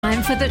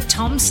time for the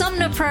Tom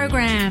Sumner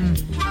Program.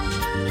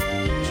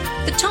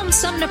 The Tom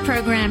Sumner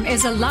Program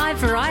is a live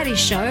variety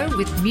show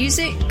with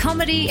music,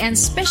 comedy, and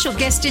special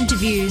guest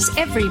interviews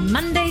every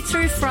Monday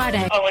through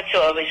Friday. Oh, it's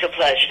always a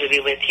pleasure to be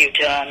with you,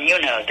 Tom.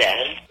 You know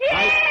that.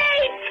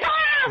 Yay,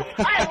 Tom!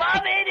 I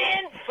love it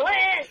in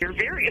Flint! You're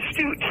very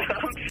astute,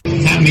 Tom.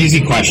 An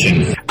easy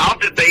question. I'll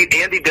debate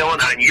Andy Dillon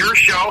on your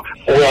show.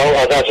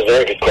 Well, that's a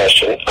very good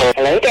question.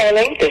 Hello,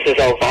 darling. This is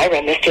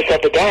Elvira, Mistress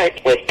of the Dark,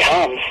 with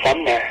Tom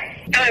Sumner.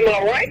 I'm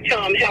all right,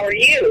 Tom. How are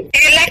you?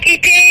 A lucky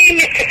day,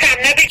 Mr.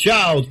 Sumner.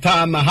 Ciao,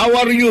 Tom. How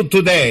are you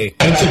today?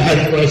 That's a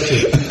good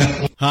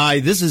question.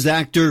 Hi, this is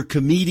actor,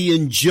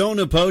 comedian Joe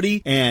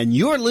Napodi, and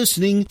you're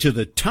listening to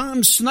the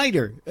Tom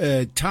Smothers.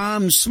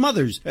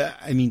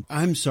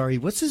 I'm sorry,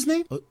 what's his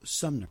name? Oh,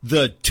 Sumner.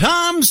 The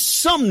Tom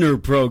Sumner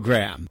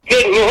Program.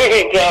 Good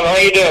morning, Tom. How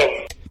you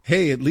doing?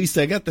 Hey, at least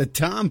I got the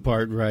Tom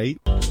part right.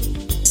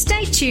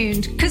 Stay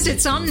tuned, because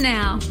it's on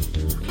now.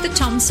 The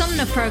Tom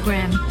Sumner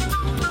Program.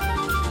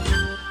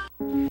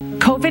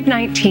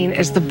 COVID-19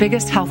 is the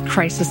biggest health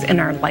crisis in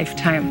our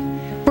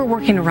lifetime. We're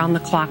working around the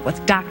clock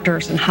with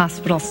doctors and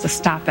hospitals to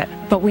stop it,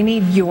 but we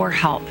need your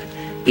help.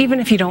 Even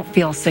if you don't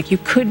feel sick, you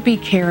could be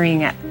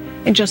carrying it.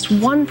 And just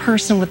one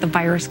person with the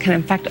virus can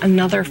infect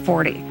another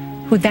 40,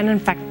 who then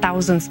infect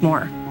thousands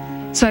more.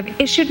 So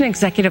I've issued an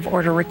executive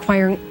order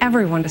requiring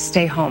everyone to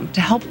stay home to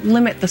help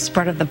limit the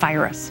spread of the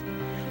virus.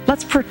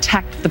 Let's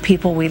protect the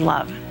people we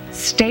love.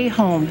 Stay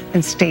home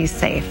and stay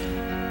safe.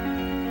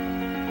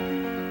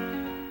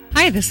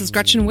 Hi, this is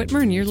Gretchen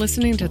Whitmer, and you're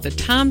listening to the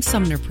Tom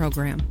Sumner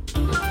Program.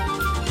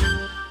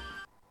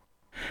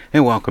 Hey,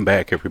 welcome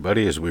back,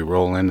 everybody, as we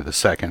roll into the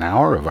second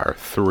hour of our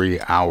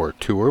 3-hour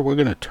tour. We're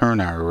going to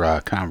turn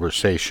our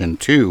conversation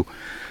to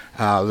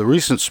the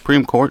recent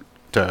Supreme Court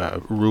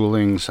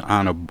ruling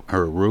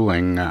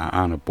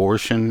on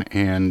abortion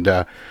and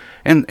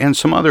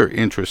some other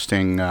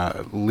interesting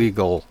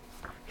legal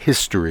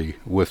history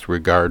with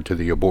regard to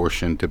the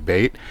abortion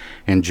debate.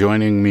 And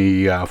joining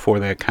me for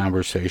that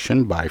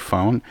conversation by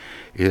phone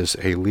is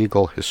a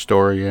legal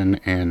historian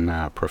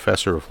and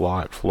professor of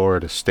law at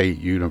Florida State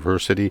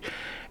University,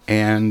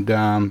 and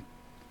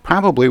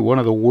probably one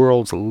of the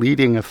world's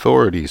leading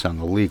authorities on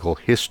the legal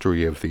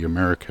history of the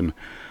American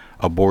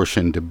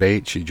abortion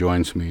debate. She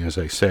joins me, as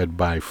I said,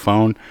 by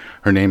phone.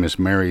 Her name is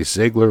Mary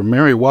Ziegler.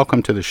 Mary,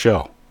 welcome to the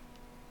show.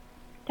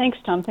 Thanks,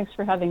 Tom. Thanks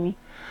for having me.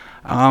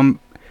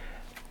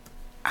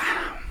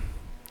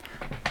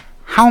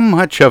 How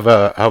much of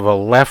a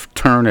left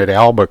turn at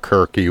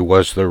Albuquerque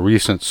was the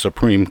recent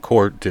Supreme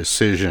Court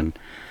decision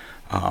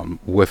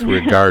with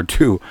regard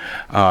to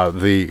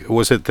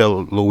was it the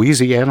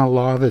Louisiana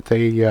law that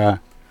they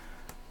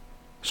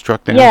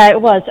struck down? Yeah,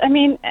 it was. I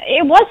mean,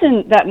 it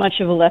wasn't that much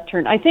of a left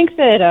turn. I think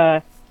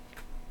that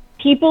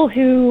people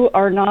who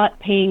are not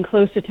paying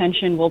close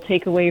attention will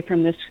take away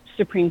from this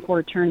Supreme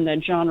Court turn that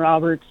John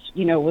Roberts,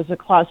 was a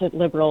closet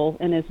liberal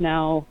and is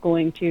now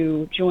going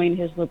to join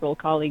his liberal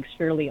colleagues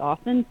fairly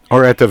often.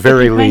 Or at the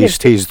very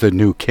least, he's the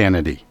new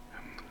Kennedy.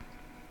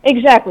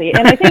 Exactly.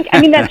 And I think,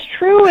 that's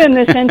true in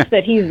the sense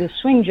that he's a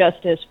swing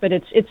justice, but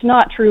it's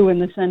not true in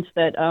the sense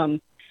that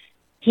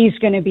he's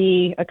going to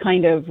be a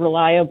kind of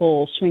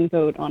reliable swing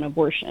vote on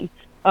abortion.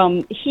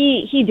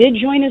 He did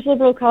join his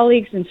liberal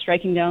colleagues in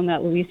striking down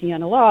that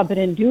Louisiana law, but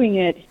in doing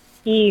it,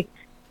 he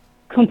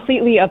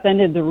completely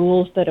upended the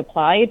rules that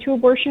apply to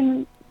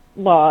abortion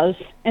laws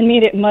and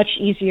made it much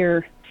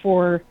easier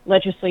for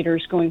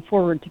legislators going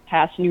forward to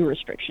pass new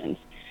restrictions.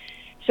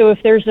 So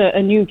if there's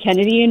a new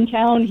Kennedy in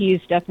town,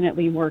 he's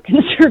definitely more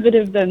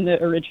conservative than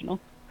the original.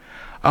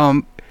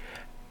 But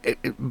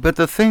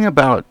the thing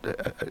about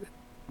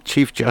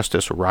Chief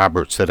Justice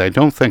Roberts that I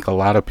don't think a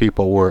lot of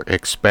people were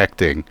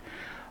expecting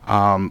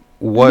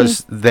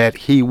was that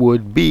he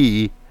would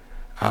be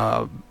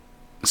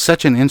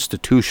such an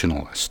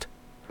institutionalist,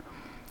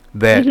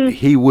 that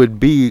he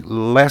would be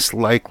less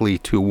likely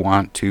to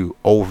want to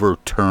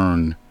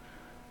overturn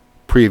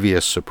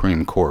previous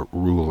Supreme Court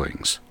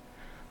rulings.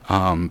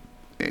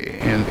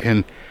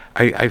 And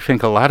I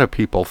think a lot of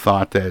people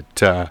thought that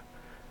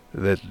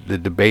that the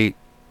debate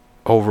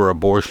over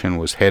abortion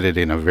was headed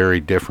in a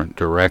very different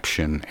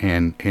direction,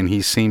 and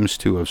he seems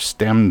to have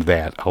stemmed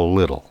that a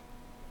little.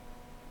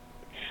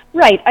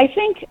 Right. I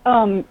think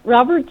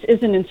Roberts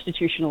is an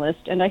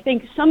institutionalist, and I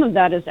think some of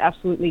that is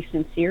absolutely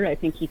sincere. I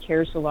think he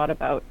cares a lot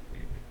about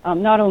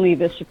not only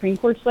the Supreme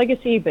Court's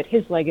legacy, but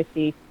his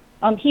legacy.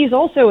 He's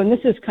also, and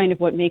this is kind of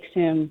what makes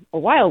him a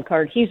wild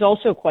card, he's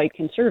also quite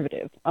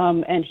conservative,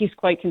 and he's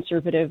quite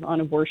conservative on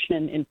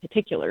abortion in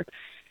particular.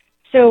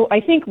 So I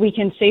think we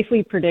can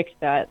safely predict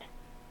that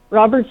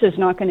Roberts is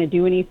not going to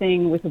do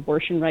anything with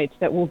abortion rights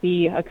that will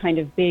be a kind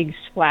of big,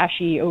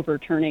 splashy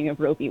overturning of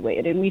Roe v.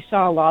 Wade. And we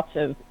saw lots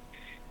of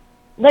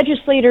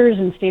legislators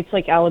in states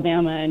like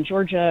Alabama and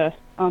Georgia,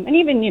 and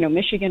even,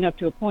 Michigan up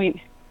to a point,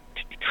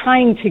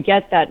 trying to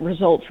get that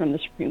result from the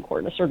Supreme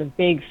Court, a sort of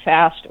big,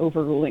 fast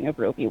overruling of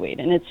Roe v. Wade.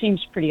 And it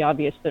seems pretty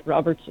obvious that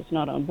Roberts is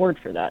not on board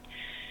for that.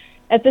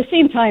 At the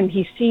same time,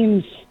 he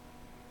seems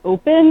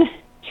open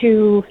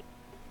to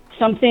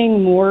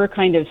something more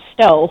kind of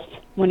stealth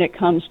when it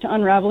comes to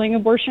unraveling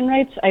abortion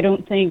rights. I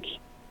don't think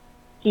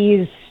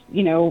he's,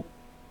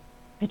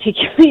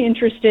 particularly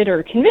interested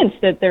or convinced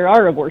that there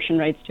are abortion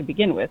rights to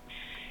begin with.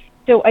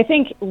 So I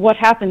think what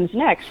happens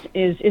next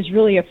is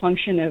really a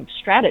function of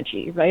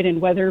strategy, right?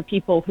 And whether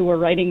people who are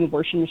writing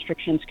abortion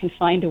restrictions can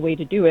find a way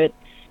to do it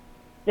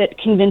that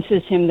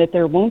convinces him that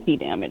there won't be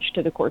damage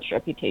to the court's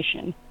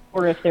reputation,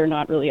 or if they're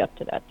not really up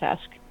to that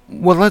task.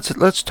 Well,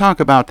 let's talk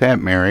about that,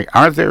 Mary.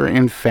 Are there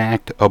in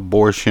fact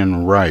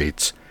abortion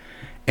rights,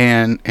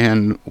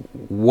 and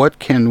what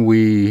can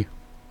we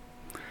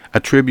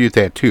attribute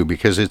that to?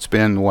 Because it's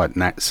been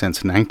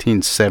since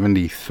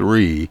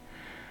 1973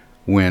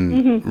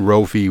 when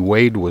Roe v.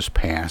 Wade was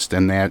passed,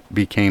 and that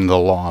became the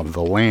law of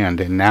the land,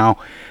 and now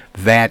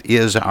that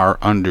is our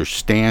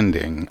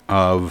understanding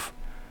of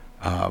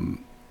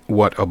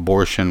what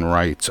abortion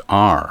rights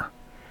are.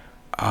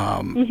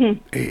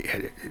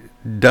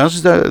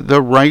 Does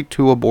the right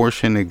to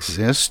abortion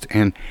exist,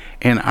 and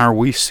are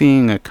we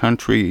seeing a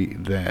country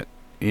that,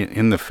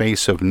 in the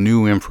face of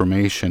new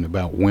information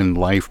about when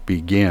life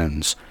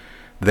begins,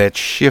 that's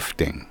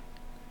shifting?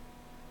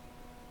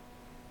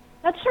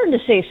 That's hard to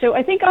say. So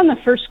I think on the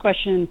first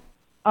question,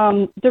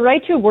 the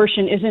right to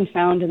abortion isn't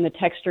found in the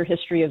text or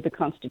history of the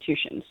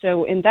Constitution.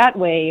 So in that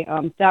way,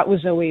 that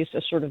was always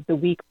a sort of the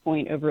weak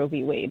point of Roe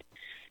v. Wade.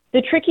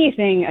 The tricky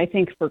thing, I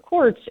think, for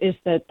courts is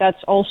that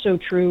that's also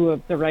true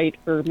of the right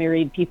for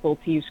married people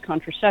to use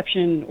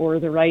contraception, or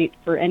the right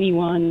for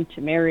anyone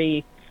to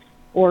marry,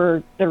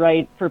 or the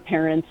right for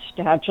parents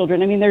to have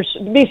children. I mean, there's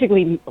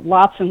basically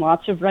lots and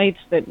lots of rights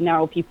that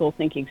now people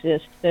think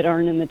exist that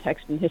aren't in the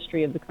text and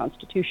history of the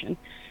Constitution.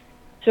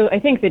 So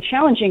I think the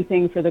challenging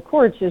thing for the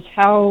courts is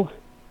how,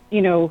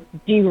 do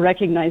you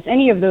recognize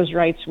any of those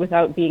rights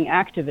without being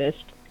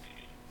activist,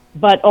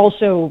 but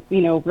also,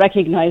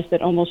 recognize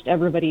that almost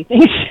everybody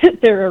thinks that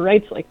there are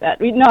rights like that.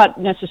 I mean, not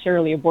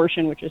necessarily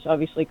abortion, which is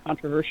obviously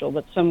controversial,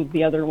 but some of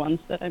the other ones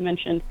that I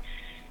mentioned.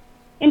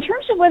 In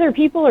terms of whether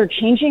people are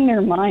changing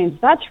their minds,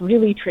 that's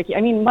really tricky.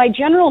 I mean, my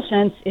general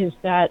sense is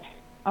that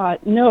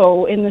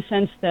no, in the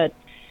sense that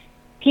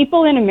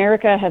people in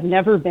America have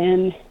never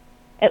been,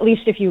 at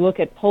least if you look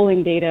at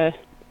polling data,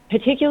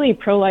 particularly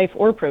pro-life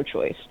or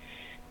pro-choice.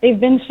 They've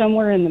been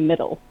somewhere in the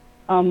middle.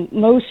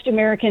 Most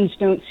Americans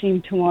don't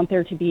seem to want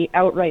there to be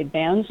outright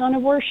bans on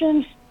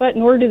abortion, but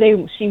nor do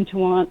they seem to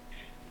want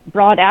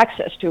broad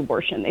access to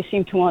abortion. They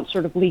seem to want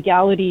sort of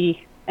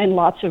legality and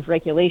lots of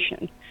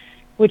regulation,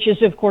 which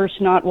is, of course,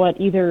 not what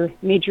either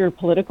major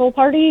political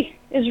party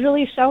is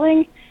really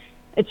selling.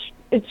 It's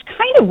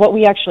kind of what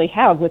we actually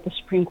have with the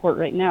Supreme Court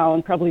right now,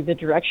 and probably the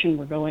direction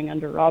we're going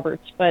under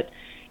Roberts. But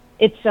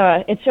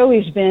it's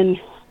always been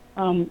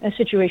a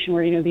situation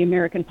where, the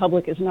American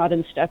public is not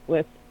in step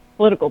with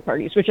political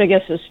parties, which I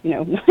guess is,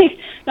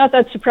 not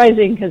that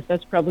surprising, because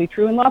that's probably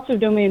true in lots of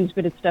domains,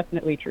 but it's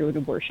definitely true in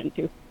abortion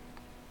too.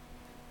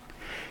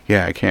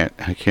 Yeah, I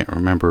can't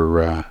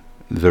remember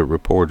the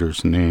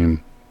reporter's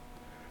name,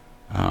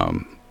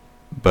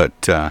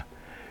 but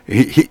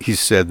he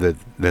said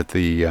that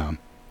the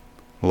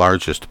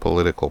largest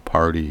political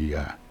party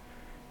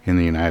in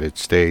the United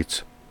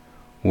States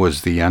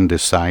was the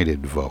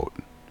undecided vote.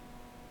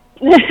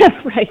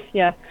 Right,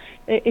 yeah,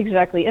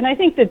 exactly. And I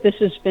think that this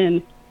has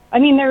been,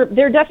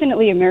 there are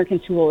definitely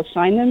Americans who will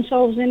assign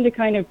themselves into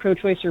kind of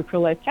pro-choice or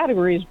pro-life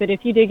categories, but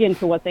if you dig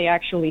into what they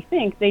actually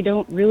think, they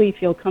don't really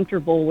feel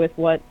comfortable with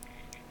what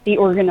the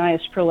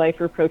organized pro-life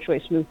or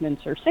pro-choice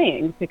movements are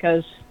saying,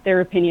 because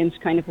their opinions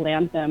kind of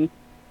land them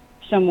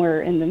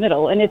somewhere in the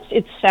middle. And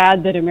it's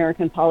sad that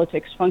American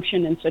politics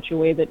function in such a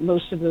way that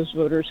most of those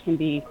voters can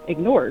be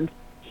ignored.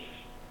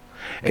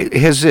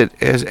 Has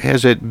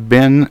it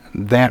been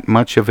that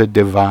much of a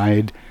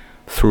divide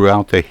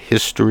throughout the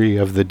history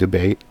of the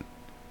debate?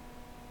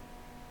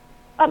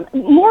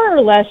 More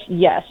or less,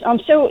 yes.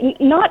 So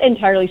not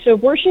entirely. So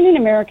abortion in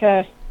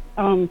America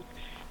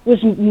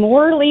was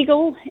more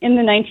legal in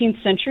the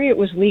 19th century. It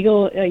was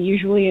legal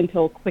usually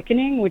until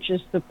quickening, which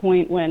is the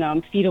point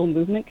when fetal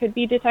movement could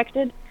be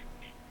detected.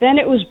 Then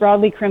it was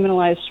broadly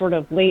criminalized sort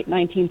of late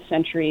 19th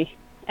century.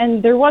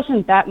 And there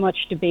wasn't that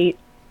much debate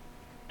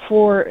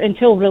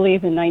until really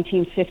the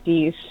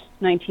 1950s,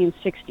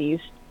 1960s.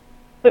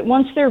 But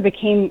once there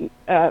began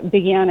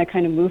a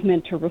kind of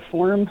movement to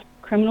reform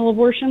criminal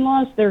abortion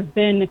laws, there have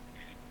been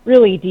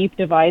really deep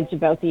divides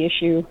about the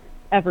issue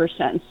ever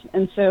since.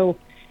 And so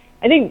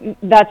I think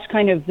that's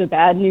kind of the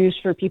bad news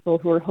for people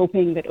who are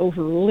hoping that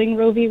overruling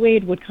Roe v.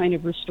 Wade would kind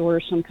of restore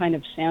some kind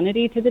of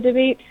sanity to the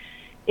debate.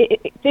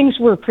 Things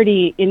were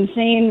pretty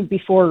insane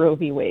before Roe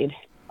v. Wade.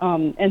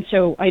 And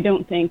so I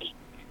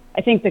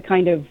think the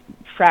kind of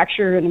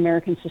fracture in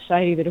American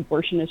society that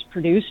abortion has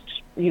produced,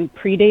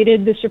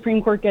 predated the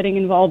Supreme Court getting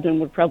involved and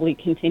would probably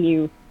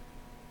continue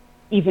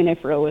even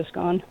if Roe is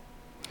gone.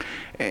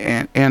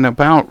 And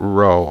about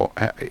Roe,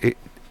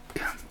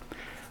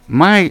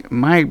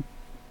 my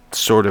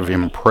sort of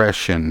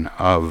impression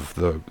of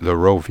the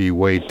Roe v.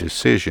 Wade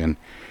decision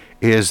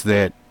is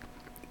that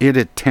it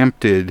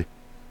attempted,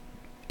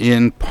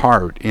 in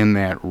part, in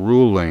that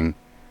ruling,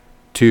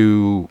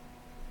 to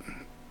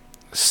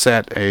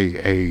set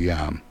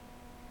a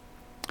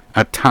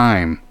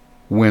time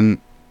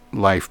when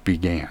life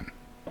began,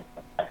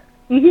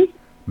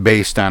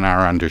 based on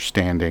our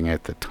understanding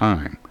at the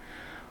time.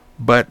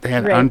 But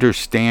that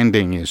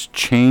understanding is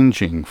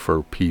changing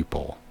for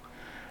people.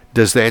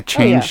 Does that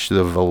change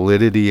the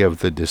validity of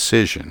the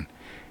decision?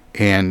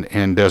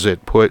 And does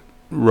it put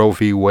Roe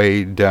v.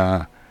 Wade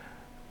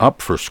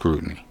up for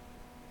scrutiny?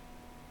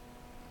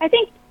 I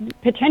think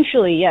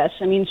potentially, yes.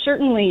 I mean,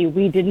 certainly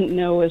we didn't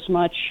know as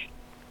much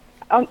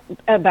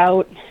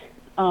about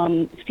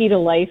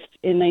fetal life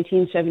in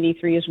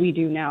 1973 as we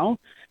do now.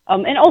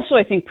 And also,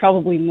 I think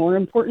probably more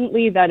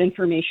importantly, that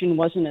information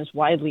wasn't as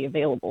widely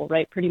available,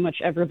 right? Pretty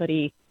much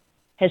everybody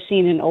has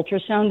seen an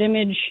ultrasound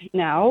image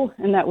now,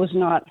 and that was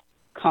not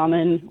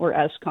common or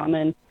as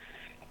common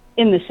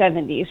in the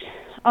 70s.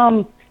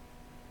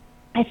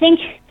 I think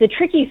the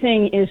tricky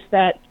thing is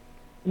that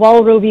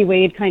while Roe v.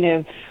 Wade kind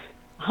of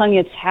hung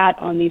its hat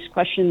on these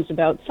questions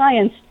about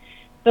science,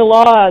 the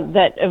law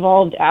that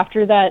evolved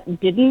after that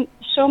didn't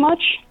so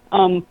much.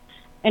 And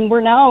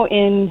we're now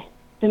in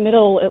the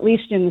middle, at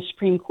least in the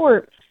Supreme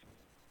Court,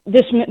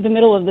 the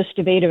middle of this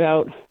debate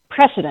about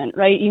precedent,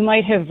 right? You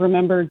might have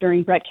remembered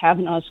during Brett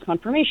Kavanaugh's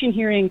confirmation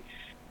hearing,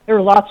 there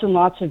were lots and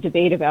lots of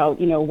debate about,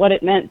 what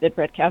it meant that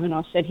Brett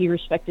Kavanaugh said he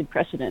respected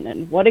precedent,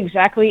 and what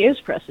exactly is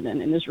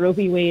precedent, and is Roe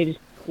v. Wade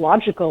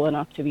logical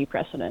enough to be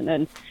precedent?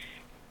 And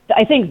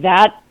I think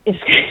that is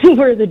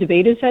where the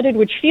debate is headed,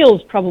 which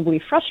feels probably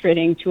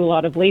frustrating to a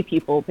lot of lay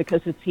people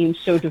because it seems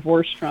so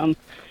divorced from,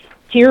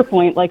 to your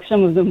point, like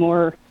some of the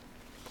more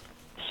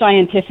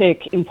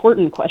scientific,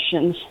 important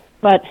questions.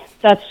 But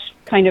that's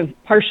kind of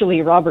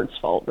partially Roberts'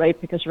 fault, right?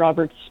 Because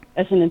Roberts,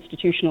 as an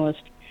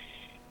institutionalist,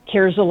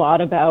 cares a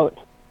lot about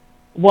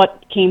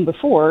what came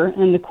before,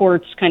 and the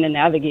court's kind of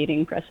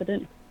navigating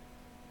precedent.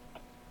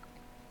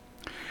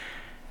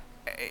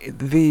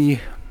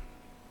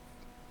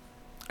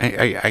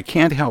 I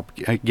can't help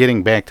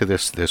getting back to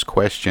this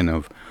question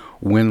of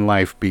when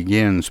life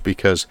begins,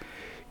 because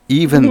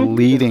even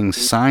leading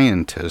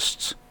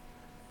scientists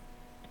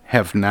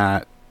have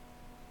not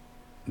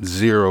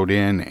zeroed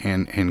in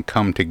and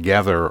come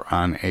together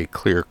on a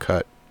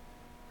clear-cut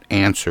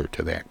answer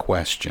to that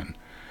question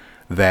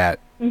that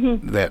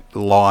that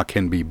law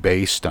can be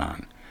based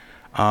on.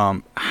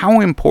 How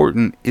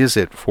important is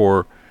it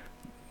for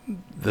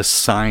the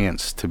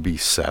science to be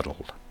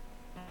settled?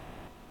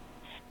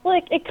 Well,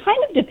 it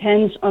kind of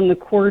depends on the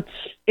court's,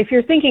 if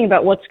you're thinking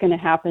about what's going to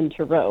happen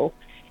to Roe,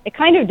 it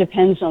kind of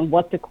depends on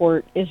what the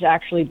court is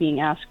actually being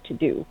asked to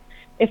do.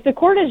 If the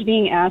court is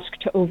being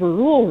asked to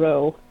overrule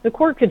Roe, the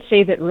court could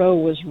say that Roe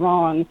was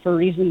wrong for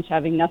reasons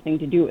having nothing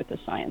to do with the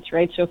science,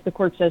 right? So if the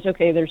court says,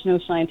 okay, there's no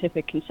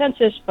scientific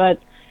consensus,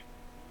 but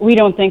we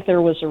don't think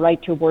there was a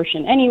right to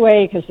abortion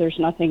anyway because there's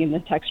nothing in the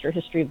text or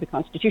history of the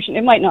Constitution,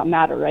 it might not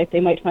matter, right? They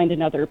might find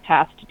another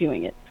path to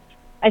doing it.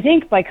 I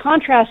think by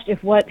contrast,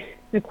 if what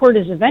the court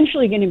is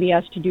eventually going to be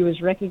asked to do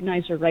is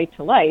recognize a right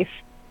to life,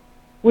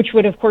 which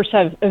would, of course,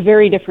 have a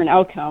very different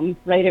outcome,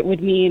 right? It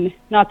would mean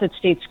not that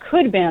states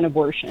could ban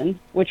abortion,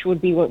 which would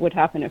be what would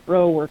happen if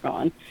Roe were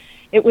gone.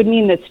 It would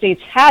mean that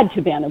states had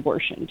to ban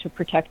abortion to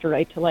protect a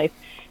right to life.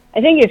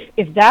 I think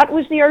if that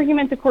was the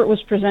argument the court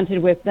was presented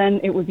with, then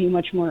it would be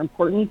much more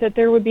important that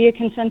there would be a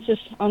consensus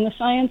on the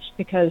science,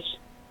 because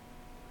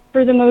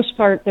for the most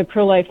part, the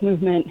pro-life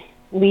movement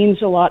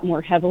leans a lot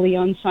more heavily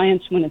on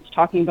science when it's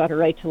talking about a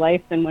right to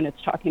life than when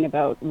it's talking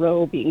about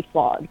Roe being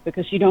flawed,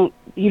 because you don't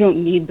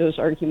need those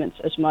arguments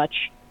as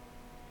much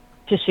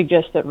to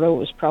suggest that Roe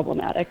was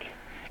problematic.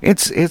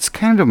 It's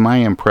kind of my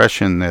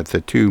impression that the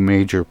two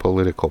major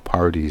political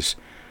parties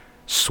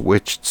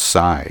switched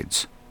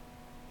sides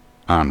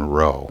on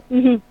Roe.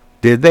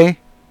 Did they?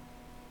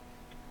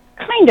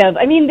 Kind of.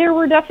 I mean, there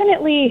were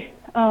definitely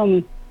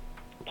lots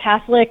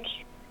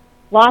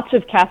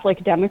of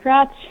Catholic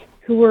Democrats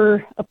who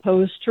were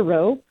opposed to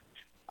Roe.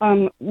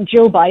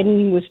 Joe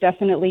Biden was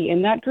definitely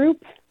in that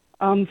group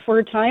for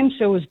a time.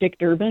 So was Dick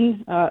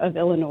Durbin of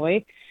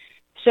Illinois.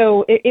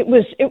 So it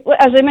was,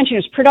 as I mentioned,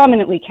 it was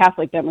predominantly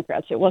Catholic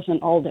Democrats. It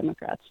wasn't all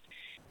Democrats.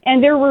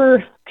 And there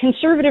were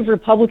conservative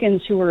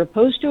Republicans who were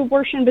opposed to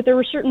abortion, but there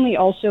were certainly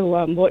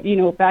also what,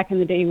 back in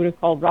the day you would have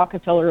called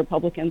Rockefeller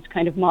Republicans,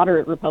 kind of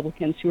moderate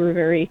Republicans who were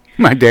very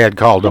My dad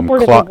called them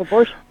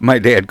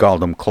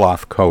abortion.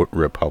 cloth coat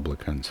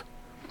Republicans.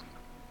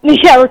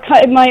 Yeah, or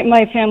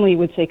my family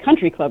would say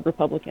country club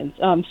Republicans.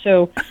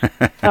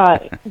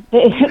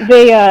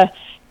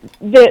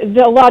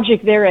 The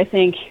logic there, I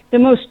think, the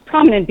most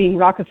prominent being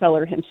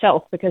Rockefeller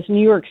himself, because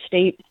New York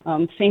State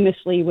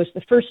famously was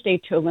the first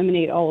state to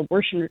eliminate all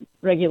abortion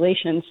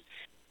regulations.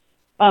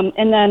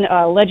 And then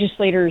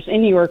legislators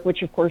in New York,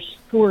 which of course,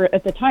 who were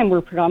at the time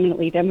were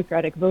predominantly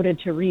Democratic, voted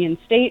to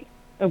reinstate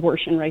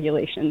abortion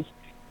regulations.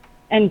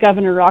 And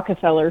Governor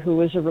Rockefeller, who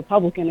was a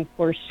Republican, of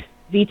course,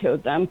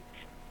 vetoed them.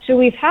 So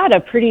we've had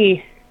a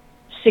pretty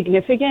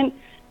significant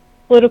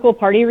political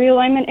party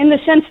realignment in the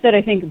sense that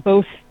I think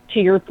both, to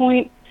your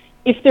point,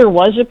 if there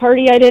was a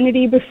party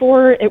identity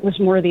before, it was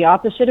more the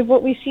opposite of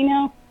what we see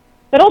now.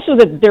 but also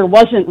that there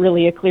wasn't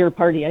really a clear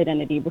party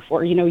identity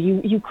before. You know,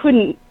 you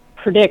couldn't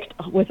predict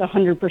with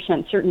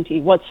 100%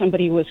 certainty what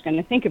somebody was going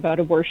to think about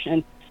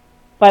abortion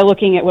by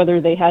looking at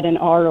whether they had an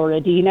R or a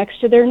D next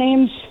to their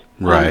names.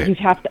 Right. You'd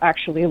have to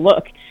actually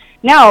look.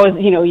 Now,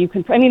 you know, you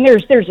can, I mean,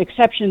 there's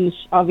exceptions,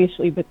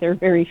 obviously, but there are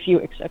very few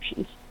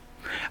exceptions.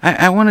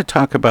 I want to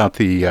talk about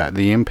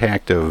the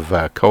impact of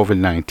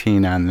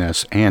COVID-19 on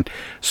this and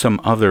some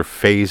other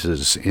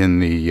phases in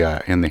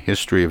the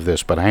history of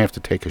this, but I have to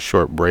take a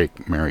short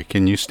break, Mary.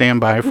 Can you stand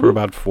by for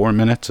about 4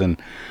 minutes,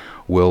 and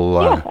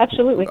we'll... yeah,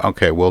 absolutely.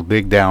 Okay, we'll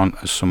dig down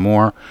some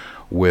more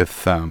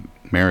with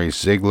Mary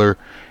Ziegler,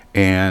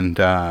 and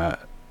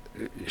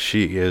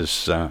she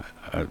is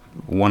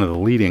one of the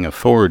leading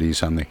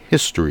authorities on the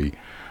history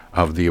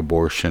of the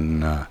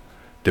abortion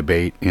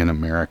debate in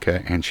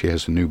America, and she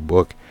has a new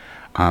book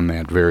on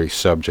that very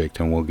subject,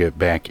 and we'll get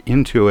back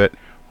into it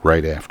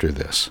right after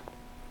this.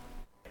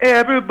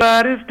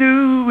 Everybody's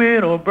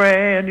doing a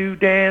brand new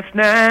dance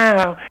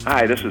now.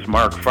 Hi, this is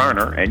Mark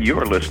Farner, and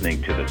you're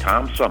listening to the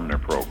Tom Sumner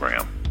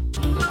Program.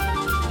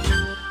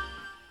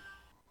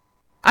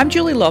 I'm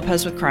Julie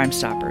Lopez with Crime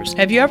Stoppers.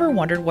 Have you ever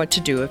wondered what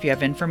to do if you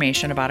have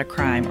information about a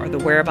crime or the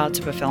whereabouts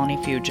of a felony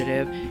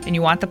fugitive and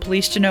you want the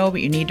police to know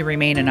but you need to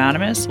remain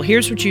anonymous? Well,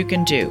 here's what you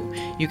can do.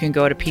 You can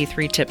go to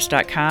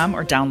p3tips.com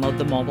or download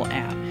the mobile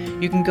app.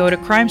 You can go to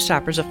Crime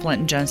Stoppers of Flint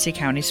and Genesee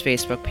County's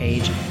Facebook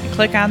page and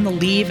click on the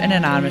Leave an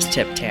Anonymous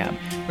Tip tab,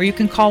 or you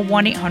can call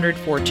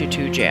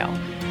 1-800-422-JAIL.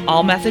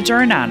 All methods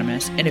are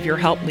anonymous, and if your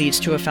help leads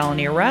to a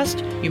felony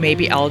arrest, you may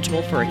be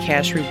eligible for a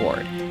cash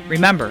reward.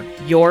 Remember,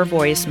 your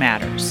voice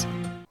matters.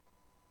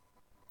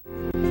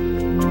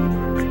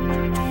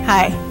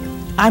 Hi,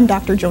 I'm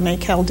Dr. Jonae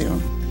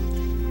Caldoun.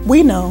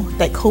 We know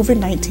that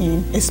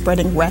COVID-19 is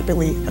spreading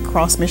rapidly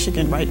across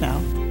Michigan right now.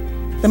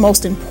 The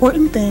most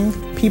important thing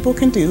people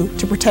can do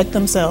to protect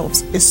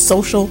themselves is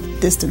social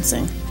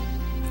distancing.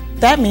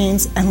 That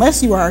means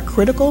unless you are a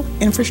critical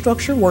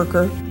infrastructure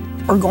worker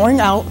or going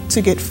out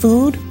to get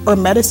food or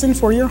medicine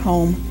for your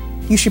home,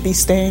 you should be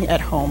staying at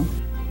home.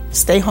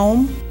 Stay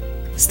home,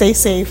 stay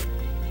safe,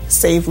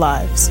 save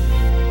lives.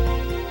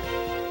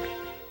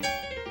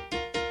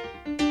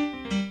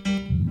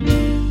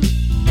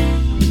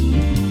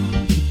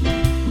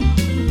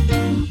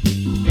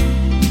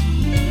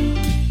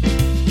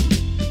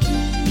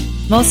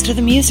 Most of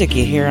the music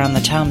you hear on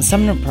the Tom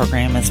Sumner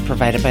program is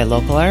provided by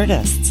local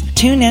artists.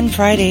 Tune in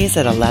Fridays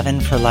at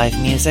 11 for live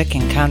music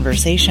and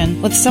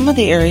conversation with some of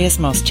the area's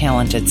most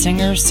talented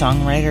singers,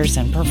 songwriters,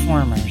 and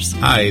performers.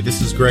 Hi,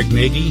 this is Greg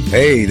Nagy.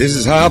 Hey, this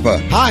is Hopper.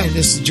 Hi,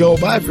 this is Joe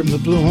By from the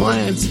Blue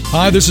Hawaiians.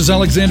 Hi, this is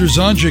Alexander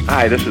Zonjic.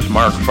 Hi, this is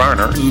Mark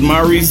Farner. This is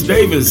Maurice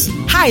Davis.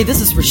 Hi,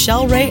 this is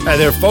Rochelle Ray. Hi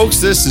there, folks.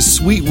 This is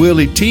Sweet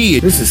Willie T.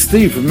 This is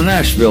Steve from the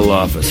Nashville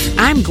office.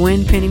 I'm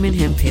Gwen Pennyman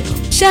Hemphill.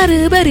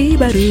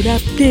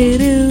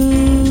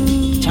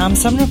 Shadoo-ba-dee-ba-doo-da-doo-doo. Tom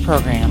Sumner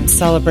program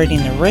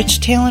celebrating the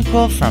rich talent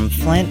pool from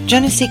Flint,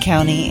 Genesee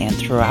County, and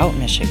throughout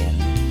Michigan.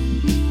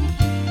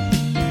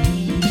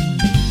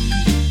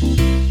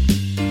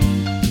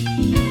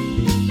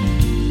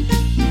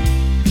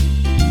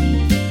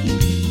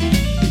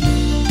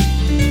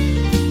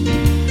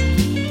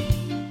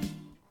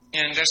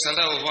 In just a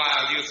little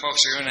while, you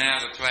folks are going to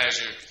have the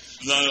pleasure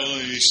not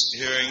only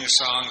hearing the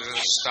songs of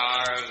the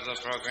star of the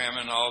program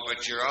and all,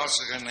 but you're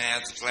also going to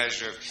have the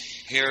pleasure of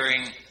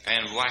hearing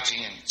and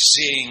watching and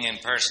seeing in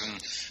person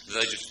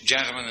the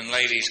gentlemen and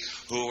ladies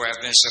who have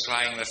been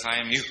supplying the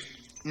fine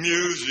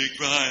music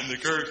behind the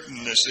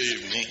curtain this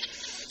evening.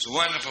 It's a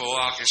wonderful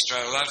orchestra.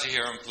 I love to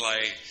hear them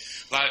play.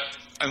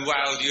 And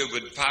while you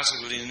would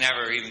possibly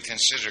never even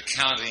consider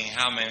counting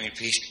how many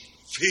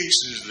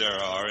pieces there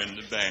are in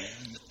the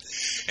band,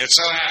 it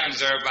so happens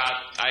there are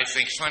about, I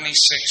think,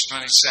 26,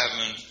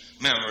 27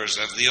 members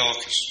of the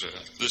orchestra,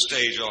 the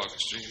stage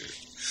orchestra here.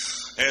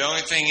 The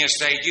only thing is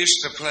they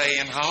used to play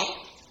in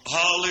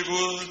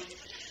Hollywood.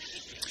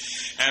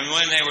 And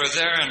when they were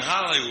there in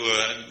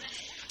Hollywood,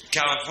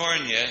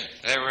 California,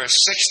 there were a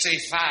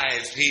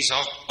 65-piece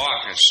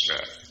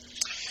orchestra.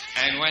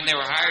 And when they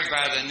were hired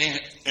by the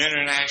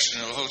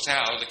International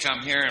Hotel to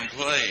come here and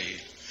play,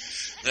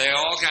 they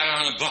all got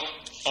on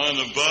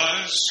the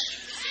bus,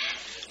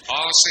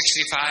 all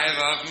 65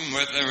 of them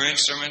with their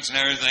instruments and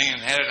everything,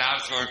 and headed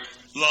out for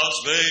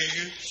Las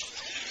Vegas.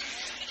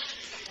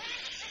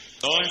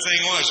 The only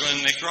thing was,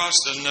 when they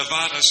crossed the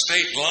Nevada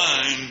state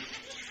line,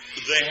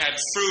 they had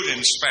fruit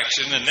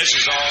inspection, and this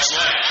is all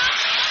left.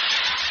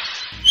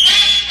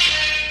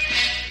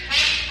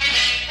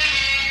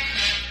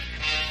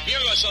 Here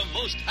are some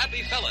most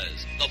happy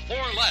fellas, the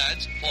four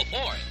lads for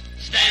Ford.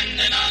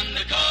 Standing on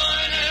the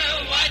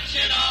corner,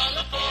 watching all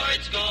the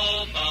Fords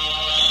go by.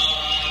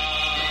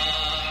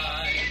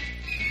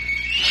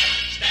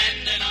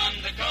 Standing on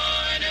the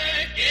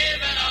corner,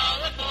 giving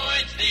all the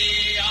Fords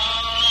the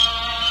eye.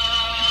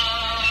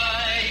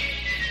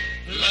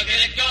 Look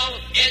at it go,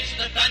 it's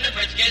the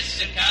Thunderbirds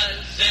kissing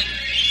cousin.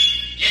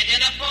 Get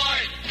in a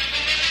Ford,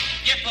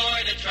 give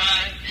Ford a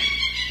try.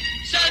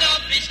 So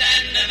don't be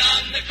standing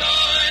on the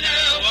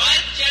corner,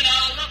 watching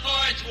all the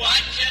Fords boards,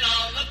 watching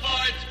all the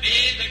boards,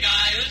 be the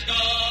guy who's going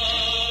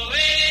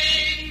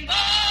by.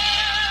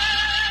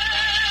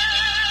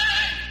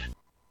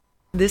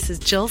 This is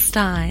Jill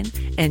Stein,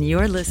 and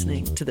you're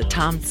listening to the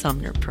Tom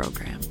Sumner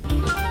Program.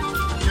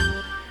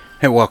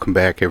 Hey, welcome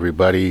back,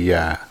 everybody.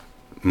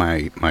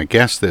 My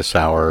guest this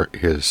hour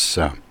is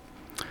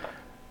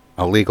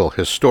a legal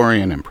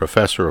historian and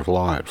professor of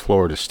law at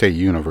Florida State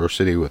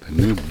University with a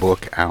new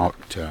book out.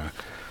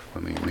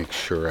 Let me make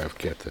sure I've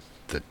got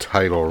the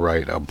title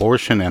right,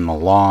 Abortion and the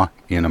Law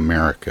in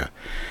America.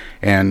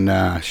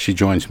 And she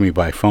joins me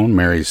by phone,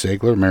 Mary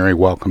Ziegler. Mary,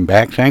 welcome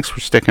back. Thanks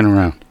for sticking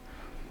around.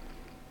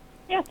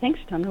 Yeah, thanks,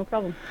 Tom. No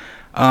problem.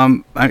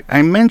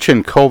 I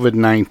mentioned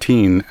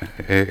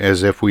COVID-19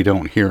 as if we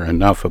don't hear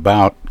enough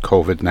about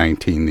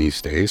COVID-19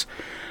 these days.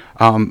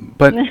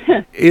 But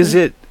is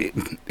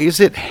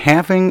it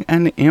having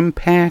an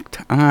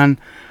impact on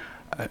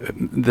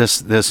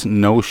this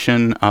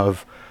notion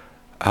of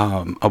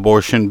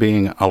abortion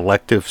being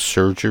elective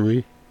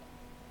surgery?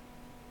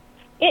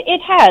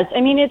 It has. I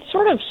mean, it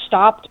sort of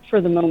stopped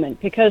for the moment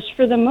because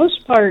for the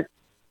most part,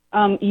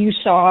 you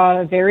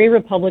saw very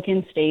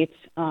Republican states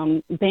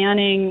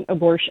banning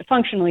abortion,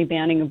 functionally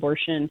banning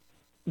abortion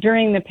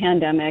during the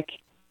pandemic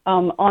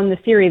on the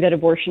theory that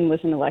abortion was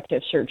an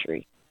elective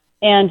surgery.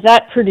 And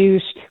that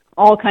produced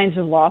all kinds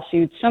of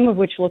lawsuits, some of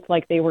which looked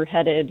like they were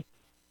headed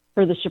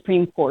for the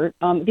Supreme Court.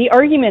 The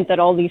argument that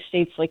all these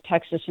states like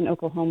Texas and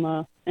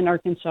Oklahoma and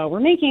Arkansas were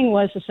making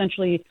was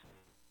essentially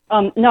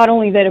not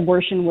only that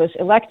abortion was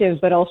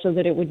elective, but also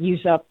that it would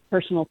use up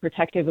personal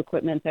protective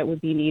equipment that would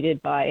be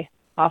needed by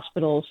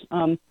hospitals.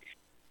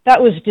 That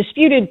was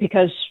disputed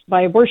because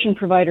by abortion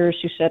providers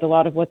who said a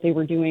lot of what they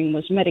were doing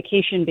was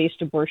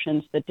medication-based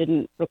abortions that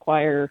didn't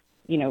require,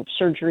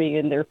 surgery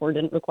and therefore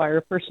didn't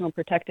require personal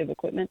protective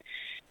equipment.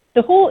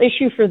 The whole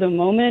issue for the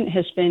moment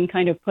has been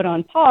kind of put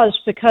on pause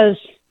because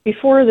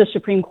before the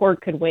Supreme Court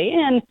could weigh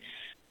in,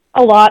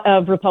 a lot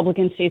of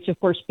Republican states, of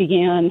course,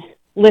 began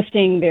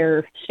lifting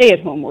their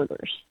stay-at-home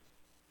orders.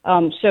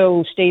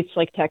 So states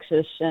like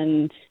Texas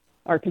and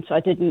Arkansas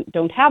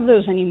don't have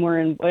those anymore,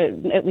 and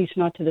at least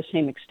not to the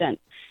same extent.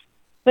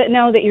 But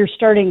now that you're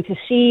starting to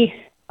see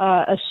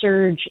a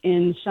surge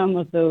in some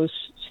of those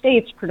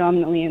states,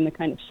 predominantly in the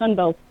kind of Sun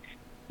Belt,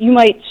 you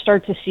might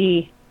start to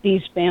see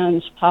these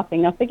bans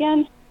popping up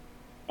again.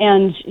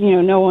 And,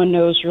 no one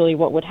knows really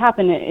what would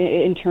happen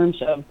in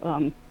terms of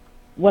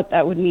what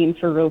that would mean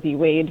for Roe v.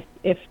 Wade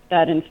if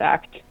that, in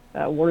fact,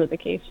 were the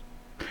case.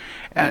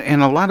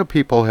 And a lot of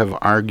people have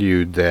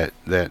argued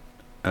that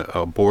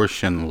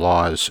abortion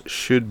laws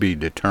should be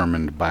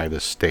determined by the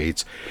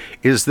states.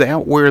 Is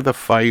that where the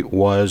fight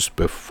was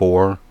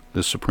before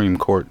the Supreme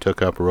Court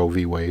took up Roe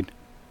v. Wade?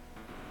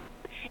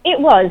 It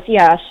was,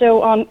 yeah.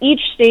 So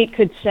each state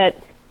could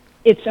set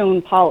its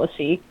own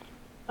policy.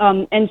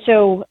 And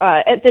so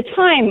at the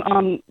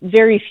time,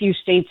 very few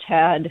states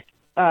had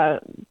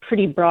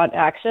pretty broad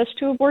access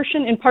to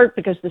abortion, in part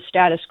because the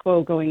status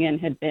quo going in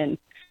had been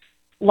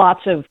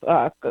lots of,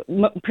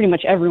 pretty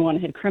much everyone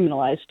had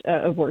criminalized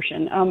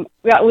abortion.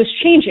 That was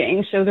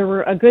changing, so there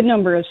were a good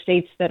number of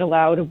states that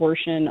allowed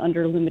abortion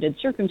under limited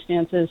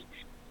circumstances,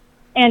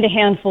 and a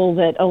handful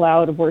that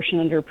allowed abortion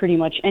under pretty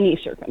much any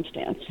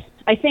circumstance.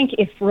 I think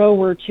if Roe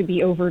were to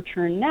be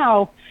overturned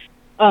now,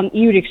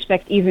 you'd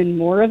expect even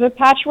more of a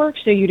patchwork,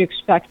 so you'd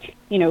expect,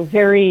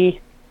 very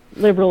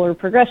liberal or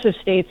progressive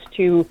states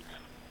to,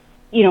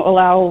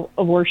 allow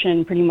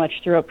abortion pretty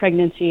much throughout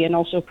pregnancy and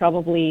also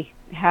probably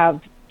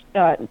have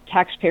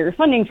taxpayer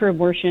funding for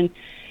abortion.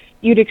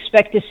 You'd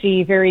expect to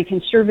see very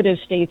conservative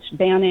states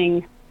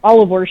banning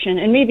all abortion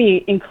and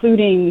maybe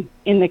including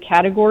in the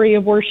category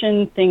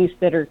abortion things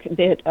that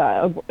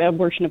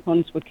abortion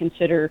opponents would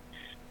consider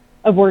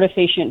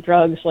abortifacient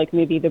drugs, like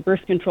maybe the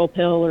birth control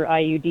pill or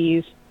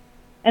IUDs.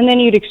 And then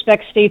you'd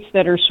expect states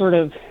that are sort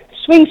of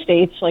swing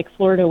states, like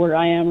Florida where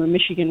I am or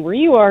Michigan where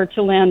you are,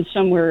 to land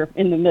somewhere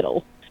in the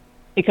middle,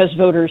 because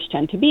voters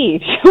tend to be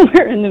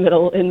somewhere in the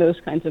middle in those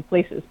kinds of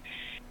places.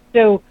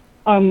 So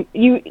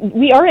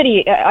we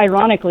already,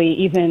 ironically,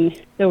 even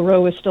though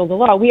Roe is still the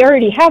law, we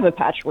already have a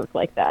patchwork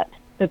like that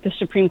the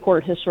Supreme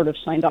Court has sort of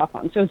signed off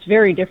on. So it's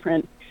very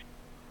different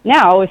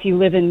now if you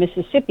live in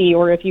Mississippi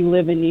or if you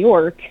live in New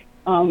York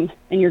and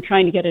you're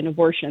trying to get an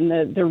abortion.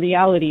 The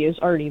reality is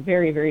already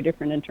very, very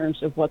different in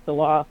terms of what the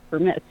law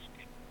permits.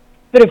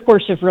 But of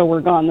course, if Roe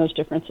were gone, those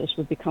differences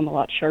would become a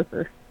lot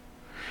sharper.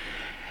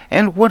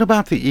 And what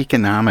about the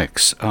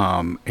economics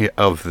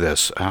of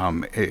this?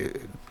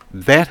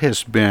 That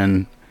has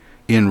been,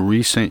 in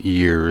recent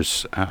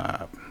years,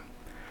 a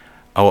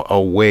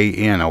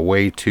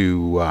way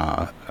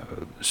to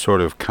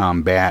sort of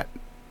combat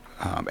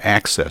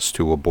access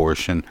to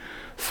abortion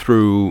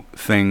through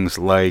things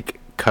like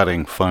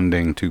cutting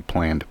funding to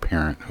Planned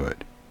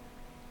Parenthood.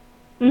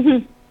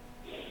 Mm-hmm.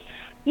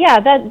 Yeah,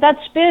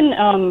 that's been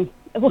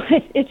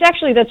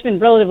that's been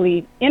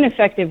relatively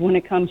ineffective when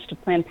it comes to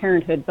Planned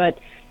Parenthood, but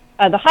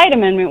the Hyde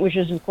Amendment, which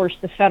is, of course,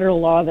 the federal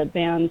law that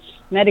bans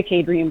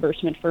Medicaid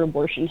reimbursement for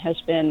abortion, has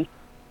been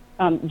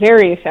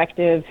very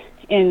effective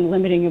in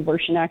limiting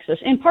abortion access,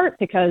 in part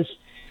because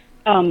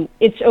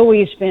it's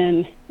always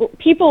been,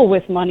 people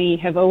with money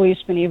have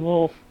always been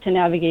able to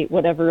navigate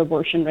whatever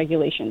abortion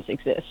regulations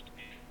exist.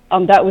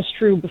 That was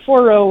true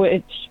before Roe,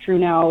 it's true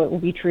now, it will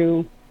be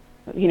true,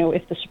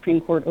 if the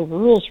Supreme Court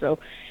overrules Roe.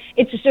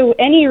 It's so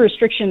any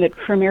restriction that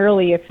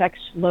primarily affects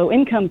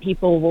low-income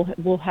people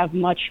will have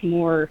much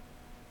more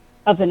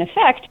of an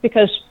effect,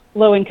 because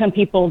low-income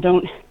people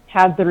don't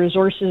have the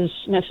resources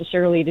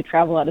necessarily to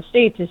travel out of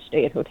state, to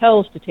stay at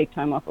hotels, to take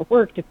time off of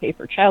work, to pay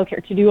for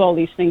childcare, to do all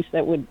these things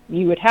that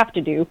you would have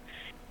to do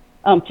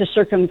to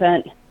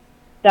circumvent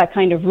that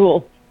kind of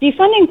rule.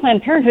 Defunding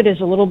Planned Parenthood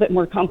is a little bit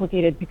more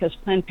complicated because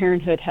Planned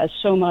Parenthood has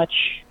so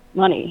much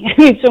money,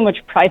 so much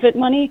private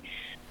money.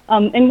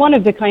 And one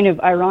of the kind of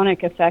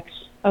ironic effects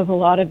of a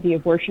lot of the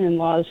abortion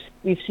laws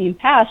we've seen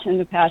pass in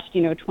the past,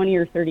 20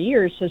 or 30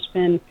 years has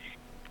been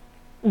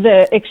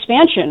the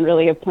expansion,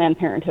 really, of Planned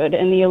Parenthood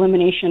and the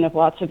elimination of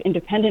lots of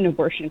independent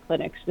abortion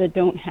clinics that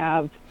don't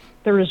have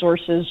the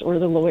resources or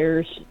the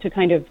lawyers to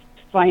kind of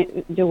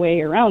find a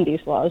way around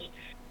these laws.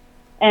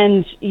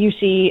 And you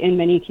see in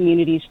many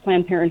communities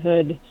Planned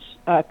Parenthood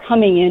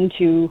coming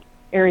into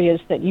areas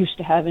that used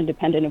to have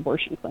independent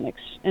abortion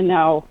clinics and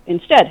now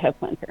instead have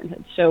Planned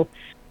Parenthood. So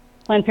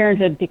Planned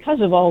Parenthood,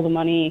 because of all the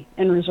money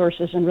and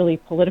resources and really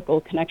political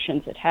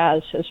connections it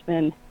has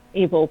been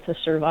able to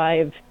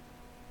survive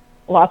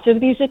lots of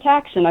these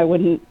attacks, and I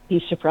wouldn't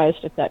be surprised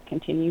if that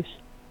continues.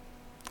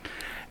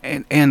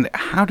 And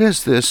how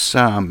does this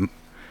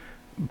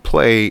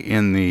play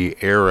in the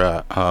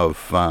era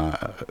of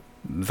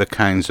the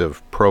kinds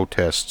of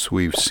protests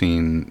we've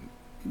seen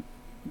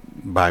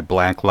by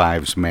Black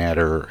Lives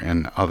Matter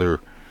and other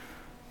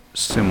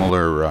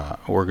similar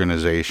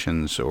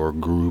organizations or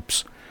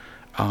groups?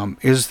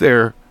 Is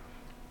there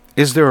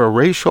a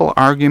racial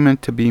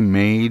argument to be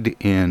made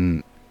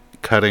in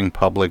cutting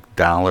public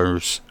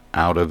dollars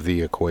out of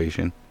the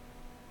equation?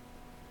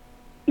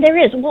 There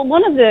is. Well,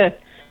 one of the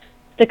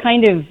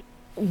kind of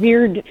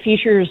weird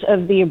features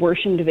of the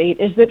abortion debate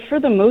is that for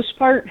the most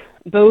part,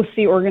 both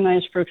the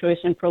organized pro-choice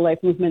and pro-life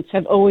movements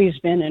have always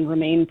been and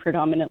remain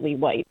predominantly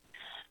white.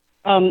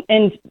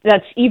 And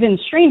that's even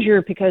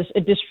stranger because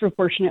a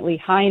disproportionately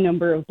high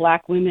number of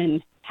Black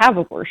women have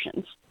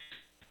abortions.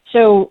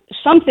 So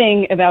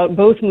something about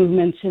both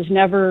movements has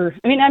never,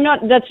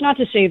 that's not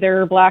to say there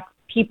are Black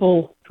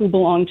people who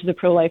belong to the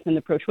pro-life and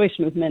the pro-choice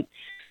movement,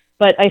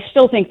 but I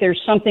still think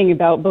there's something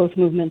about both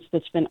movements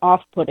that's been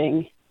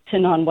off-putting to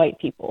non-white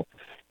people.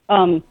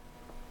 I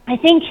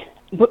think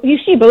you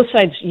see both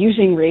sides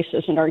using race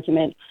as an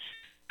argument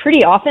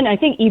pretty often, I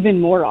think even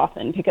more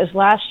often, because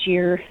last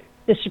year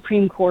the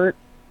Supreme Court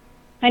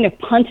kind of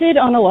punted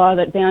on a law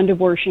that banned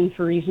abortion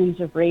for reasons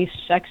of race,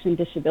 sex, and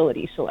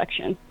disability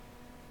selection.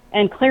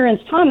 And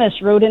Clarence Thomas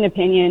wrote an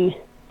opinion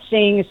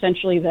saying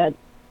essentially that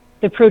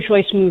the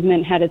pro-choice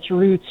movement had its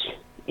roots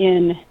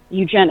in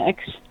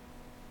eugenics.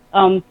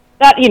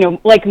 That,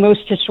 like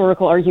most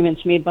historical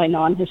arguments made by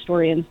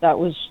non-historians, that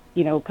was,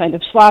 kind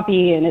of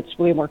sloppy, and it's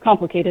way more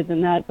complicated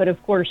than that. But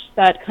of course,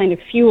 that kind of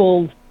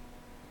fueled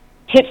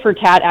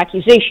tit-for-tat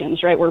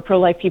accusations, right, where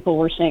pro-life people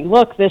were saying,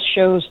 look, this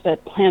shows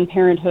that Planned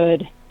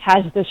Parenthood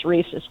has this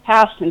racist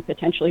past and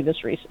potentially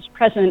this racist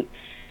present.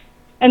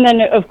 And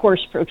then, of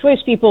course,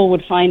 pro-choice people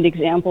would find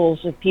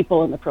examples of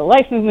people in the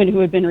pro-life movement who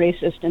had been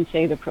racist and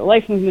say the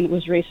pro-life movement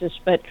was racist.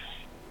 But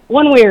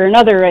one way or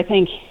another, I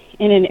think,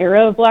 in an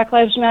era of Black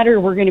Lives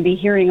Matter, we're going to be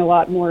hearing a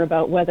lot more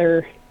about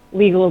whether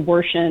legal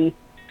abortion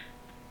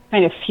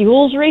kind of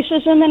fuels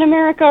racism in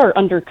America or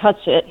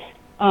undercuts it.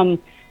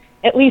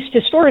 At least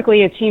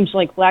historically, it seems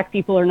like Black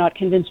people are not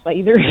convinced by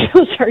either of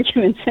those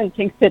arguments and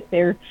think that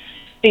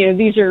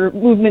these are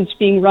movements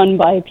being run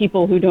by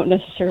people who don't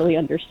necessarily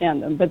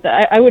understand them. But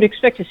I would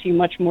expect to see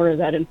much more of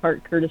that, in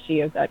part courtesy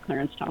of that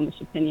Clarence Thomas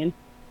opinion.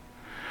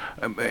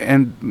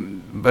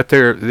 But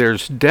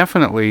there's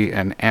definitely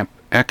an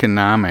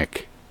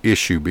economic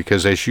issue,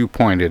 because as you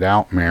pointed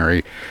out,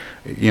 Mary,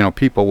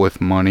 people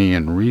with money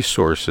and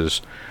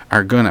resources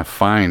are going to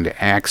find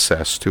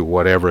access to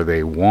whatever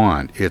they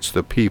want. It's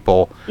the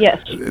people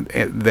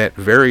that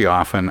very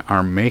often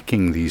are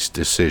making these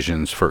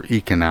decisions for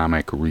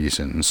economic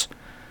reasons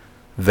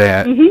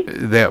that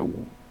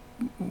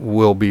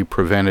will be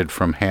prevented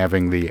from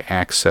having the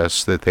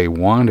access that they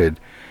wanted,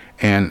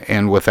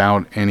 and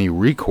without any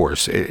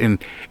recourse. In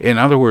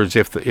other words,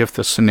 if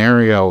the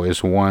scenario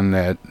is one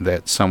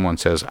that someone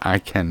says, I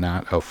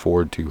cannot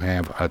afford to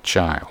have a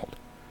child,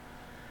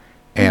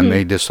 and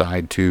they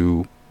decide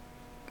to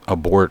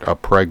abort a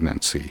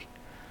pregnancy,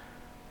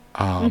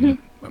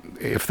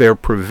 if they're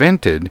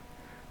prevented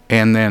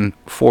and then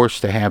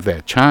forced to have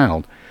that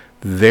child,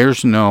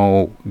 there's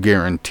no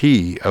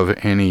guarantee of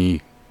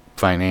any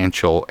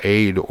financial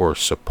aid or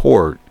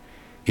support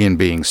in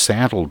being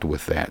saddled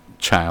with that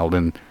child.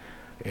 And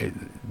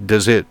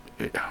does it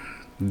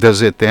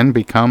then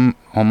become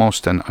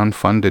almost an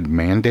unfunded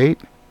mandate?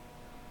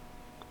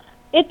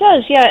 It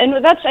does, yeah.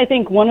 And that's, I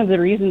think, one of the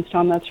reasons,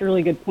 Tom, that's a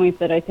really good point,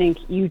 that I think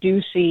you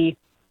do see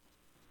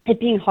it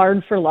being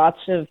hard for lots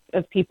of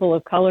people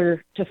of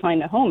color to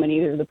find a home in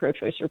either the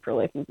pro-choice or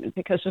pro-life movement,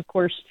 because, of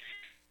course,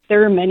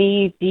 there are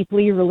many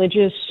deeply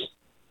religious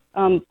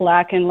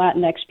Black and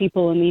Latinx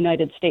people in the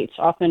United States,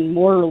 often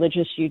more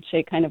religious, you'd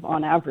say, kind of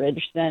on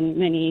average, than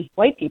many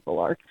white people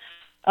are.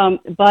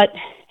 But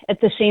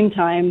at the same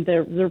time,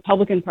 the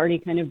Republican Party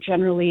kind of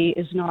generally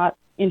is not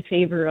in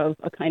favor of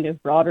a kind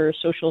of broader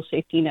social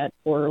safety net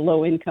for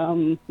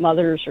low-income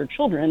mothers or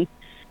children.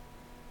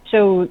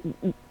 So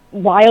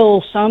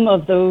while some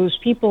of those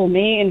people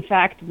may, in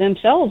fact,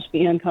 themselves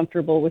be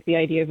uncomfortable with the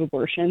idea of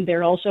abortion,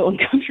 they're also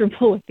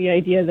uncomfortable with the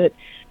idea that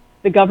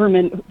the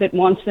government that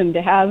wants them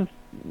to have,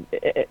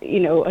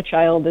 a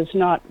child is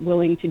not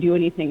willing to do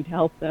anything to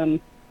help them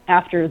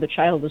after the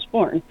child is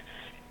born.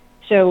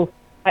 So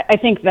I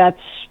think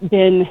that's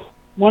been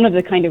one of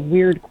the kind of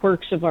weird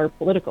quirks of our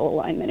political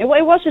alignment. It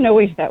wasn't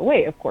always that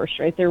way, of course,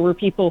 right? There were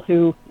people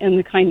who, in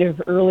the kind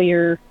of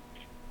earlier,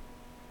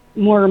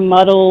 more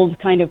muddled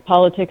kind of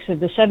politics of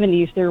the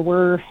 70s, there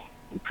were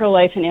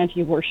pro-life and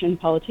anti-abortion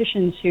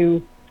politicians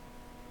who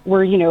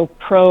were,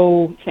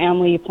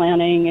 pro-family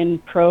planning and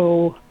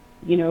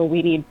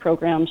we need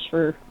programs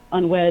for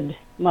unwed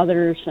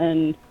mothers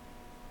and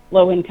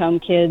low-income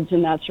kids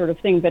and that sort of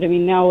thing. But I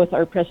mean, now with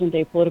our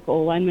present-day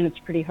political alignment, it's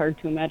pretty hard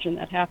to imagine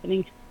that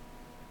happening.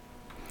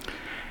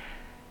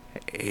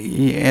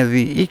 Yeah,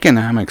 the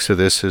economics of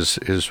this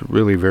is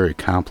really very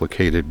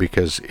complicated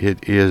because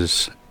it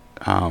is,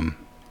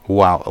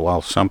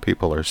 while some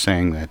people are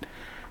saying that,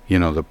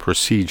 the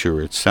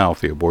procedure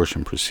itself, the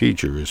abortion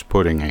procedure, is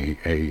putting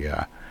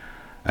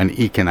an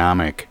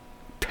economic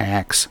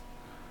tax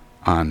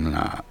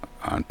on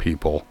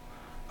people.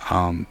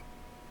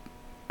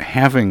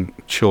 Having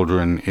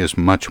children is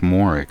much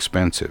more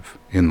expensive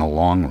in the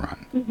long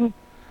run.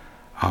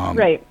 Mm-hmm.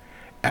 Right.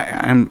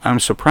 I'm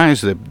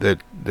surprised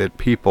that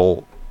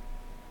people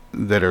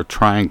that are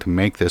trying to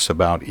make this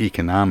about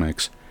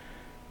economics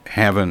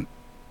haven't,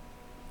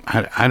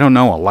 I don't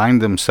know,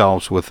 aligned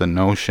themselves with the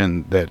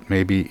notion that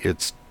maybe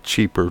it's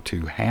cheaper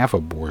to have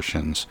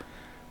abortions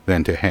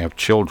than to have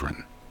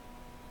children.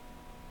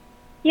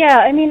 Yeah,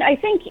 I mean, I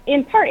think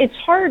in part it's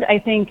hard,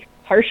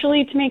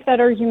 partially to make that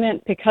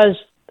argument because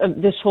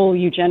this whole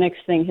eugenics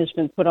thing has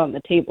been put on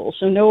the table.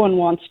 So no one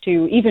wants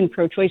to, even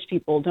pro-choice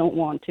people don't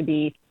want to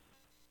be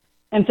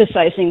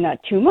emphasizing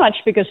that too much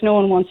because no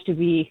one wants to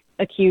be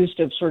accused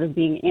of sort of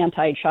being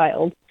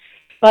anti-child.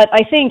 But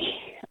I think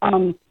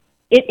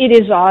it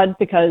is odd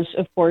because,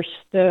 of course,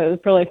 the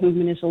pro-life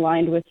movement is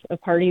aligned with a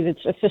party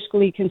that's a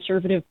fiscally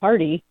conservative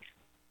party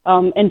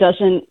and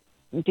doesn't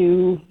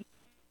do,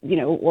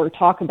 or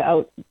talk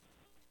about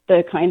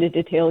the kind of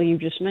detail you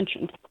just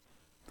mentioned.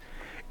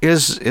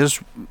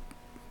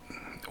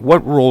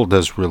 What role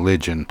does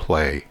religion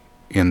play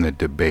in the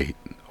debate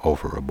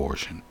over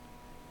abortion?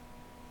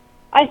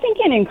 I think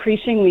an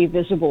increasingly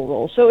visible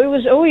role. So it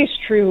was always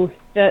true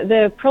that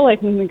the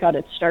pro-life movement got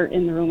its start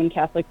in the Roman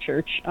Catholic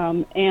Church.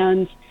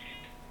 And,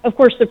 of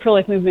course, the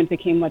pro-life movement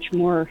became much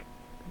more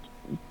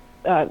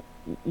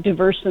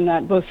diverse than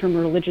that, both from a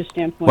religious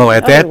standpoint. Well,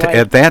 at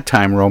that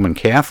time, Roman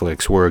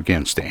Catholics were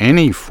against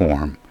any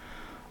form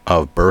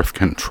of birth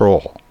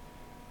control.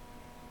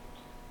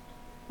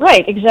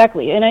 Right,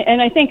 exactly.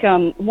 And I think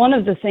one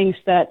of the things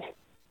that,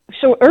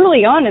 so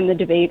early on in the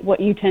debate, what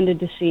you tended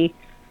to see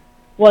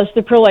was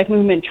the pro-life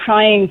movement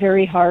trying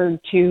very hard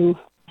to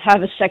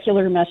have a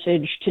secular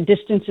message, to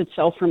distance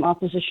itself from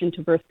opposition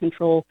to birth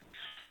control,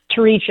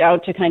 to reach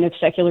out to kind of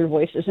secular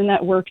voices, and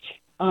that worked.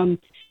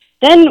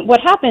 Then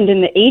what happened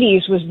in the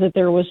 80s was that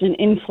there was an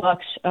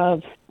influx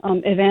of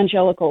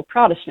evangelical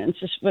Protestants,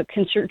 but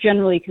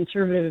generally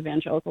conservative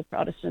evangelical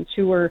Protestants,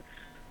 who were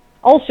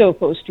also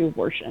opposed to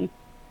abortion.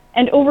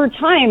 And over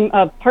time,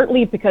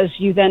 partly because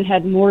you then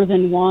had more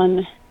than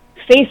one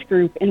faith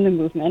group in the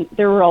movement,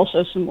 there were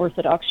also some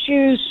Orthodox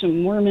Jews,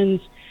 some Mormons,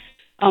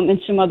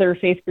 and some other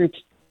faith groups.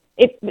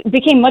 It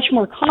became much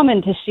more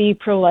common to see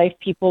pro-life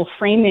people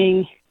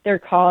framing their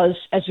cause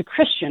as a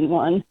Christian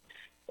one,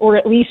 or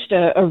at least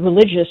a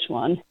religious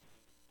one.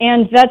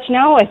 And that's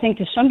now, I think,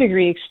 to some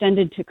degree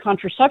extended to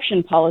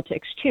contraception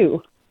politics,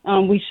 too.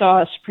 We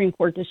saw a Supreme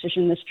Court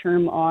decision this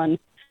term on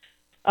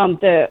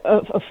the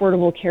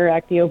Affordable Care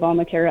Act, the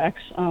Obamacare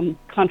Act's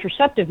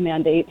contraceptive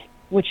mandate,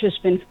 which has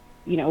been,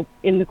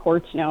 in the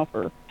courts now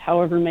for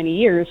however many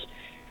years.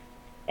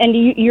 And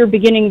you're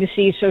beginning to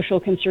see social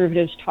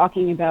conservatives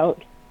talking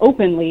about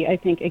openly, I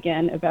think,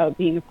 again, about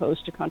being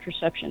opposed to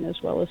contraception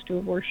as well as to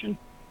abortion.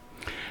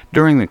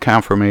 During the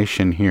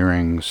confirmation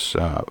hearings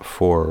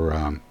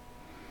for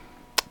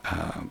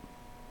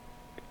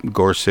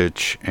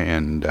Gorsuch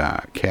and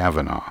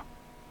Kavanaugh,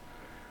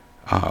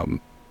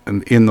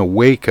 in the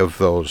wake of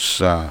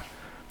those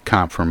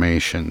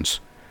confirmations,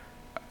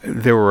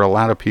 there were a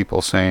lot of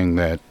people saying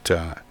that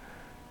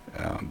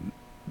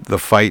the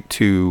fight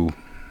to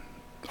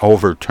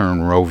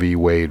overturn Roe v.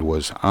 Wade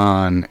was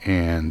on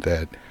and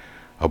that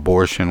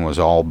abortion was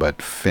all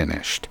but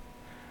finished.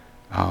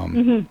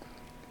 And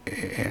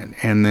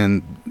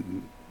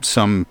then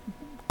some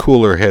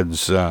cooler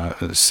heads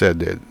said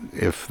that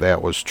if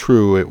that was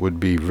true, it would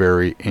be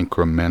very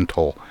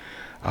incremental.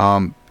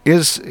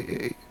 Is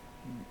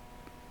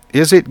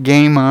it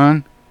game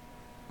on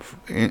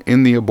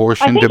in the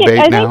abortion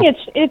debate now? I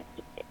think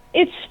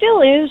it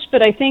still is,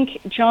 but I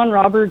think John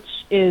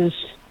Roberts is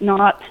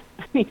not.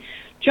 I mean,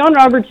 John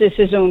Roberts is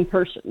his own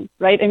person,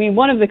 right? I mean,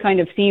 one of the kind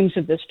of themes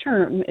of this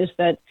term is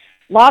that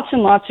lots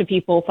and lots of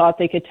people thought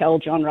they could tell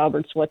John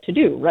Roberts what to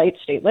do, right?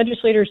 State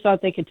legislators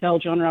thought they could tell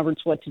John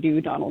Roberts what to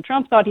do. Donald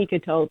Trump thought he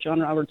could tell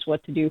John Roberts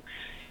what to do.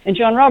 And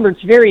John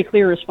Roberts' very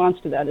clear response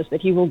to that is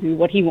that he will do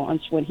what he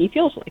wants when he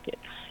feels like it.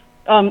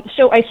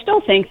 So I still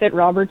think that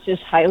Roberts is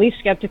highly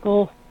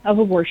skeptical of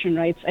abortion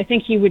rights. I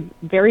think he would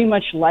very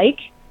much like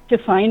to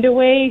find a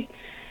way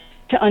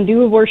to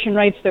undo abortion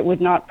rights that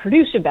would not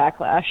produce a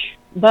backlash.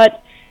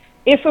 But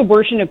if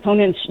abortion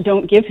opponents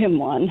don't give him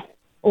one,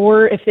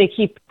 or if they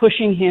keep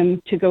pushing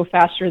him to go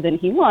faster than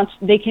he wants,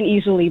 they can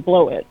easily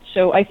blow it.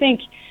 So I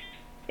think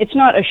it's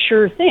not a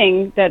sure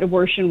thing that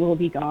abortion will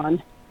be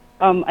gone.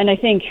 And I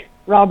think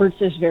Roberts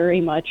is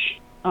very much,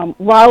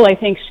 while I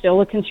think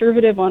still a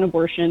conservative on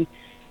abortion,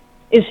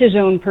 is his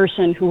own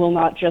person who will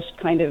not just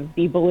kind of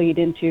be bullied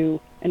into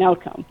an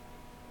outcome.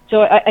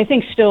 So I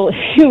think still, if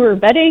you were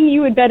betting,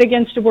 you would bet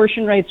against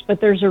abortion rights,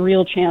 but there's a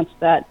real chance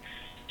that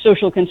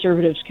social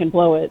conservatives can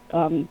blow it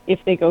if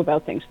they go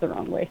about things the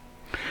wrong way.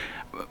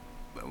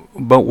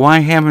 But why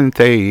haven't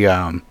they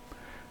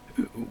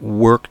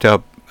worked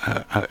up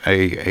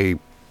a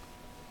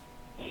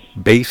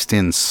based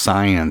in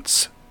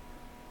science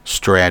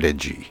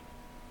strategy?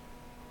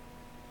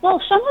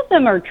 Well, some of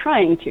them are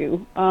trying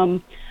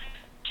to.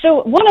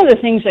 So one of the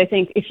things I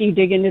think, if you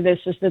dig into this,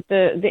 is that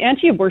the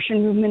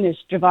anti-abortion movement is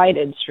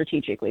divided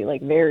strategically,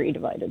 like very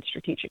divided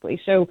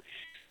strategically. So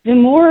the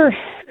more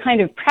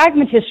kind of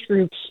pragmatist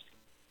groups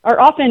are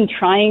often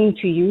trying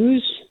to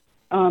use,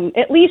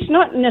 at least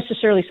not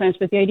necessarily science,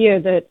 but the idea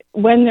that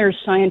when there's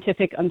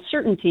scientific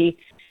uncertainty,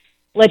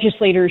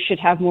 legislators should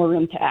have more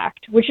room to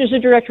act, which is a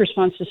direct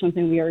response to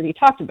something we already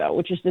talked about,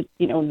 which is that,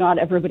 not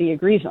everybody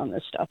agrees on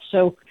this stuff.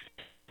 So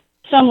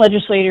some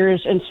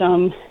legislators and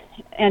some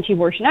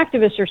anti-abortion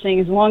activists are saying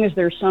as long as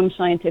there's some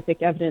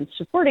scientific evidence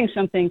supporting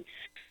something,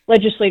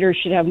 legislators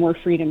should have more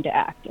freedom to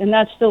act. And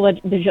that's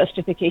the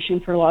justification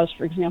for laws,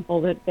 for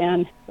example, that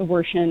ban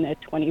abortion at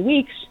 20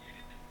 weeks.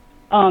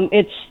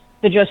 It's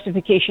the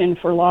justification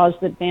for laws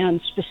that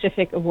ban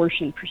specific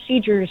abortion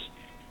procedures.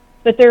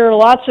 But there are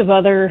lots of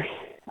other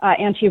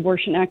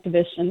anti-abortion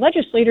activists and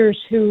legislators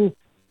who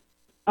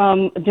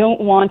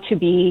don't want to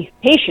be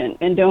patient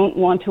and don't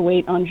want to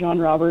wait on John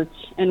Roberts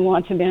and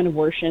want to ban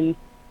abortion,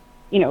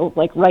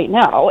 like right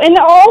now. And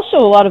also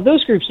a lot of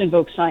those groups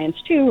invoke science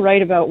too,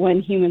 right, about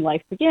when human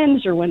life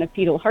begins or when a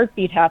fetal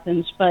heartbeat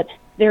happens, but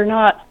they're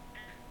not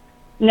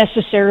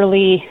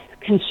necessarily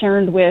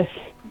concerned with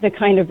the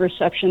kind of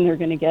reception they're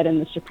going to get in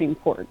the Supreme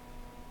Court,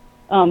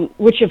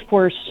 which of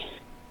course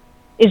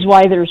is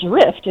why there's a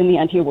rift in the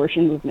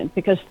anti-abortion movement,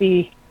 because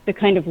the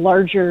kind of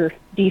larger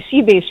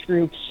DC-based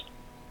groups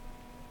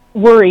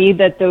worry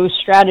that those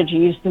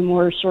strategies, the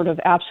more sort of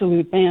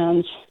absolute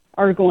bans,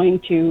 are going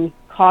to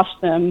cost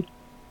them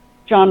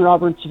John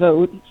Roberts'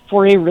 vote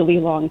for a really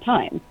long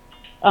time.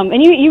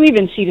 And you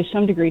even see to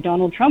some degree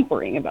Donald Trump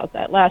worrying about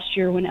that. Last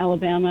year when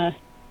Alabama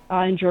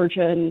and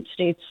Georgia and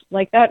states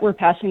like that were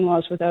passing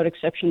laws without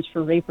exceptions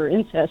for rape or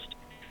incest,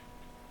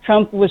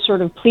 Trump was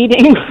sort of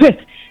pleading with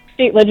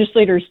state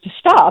legislators to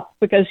stop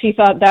because he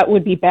thought that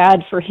would be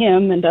bad for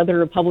him and other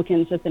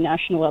Republicans at the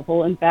national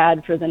level and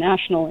bad for the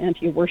national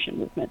anti-abortion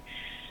movement.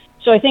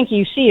 So I think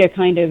you see a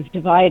kind of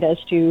divide as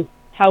to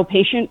how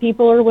patient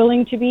people are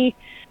willing to be,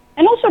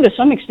 and also to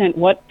some extent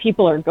what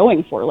people are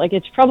going for. Like,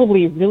 it's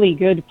probably really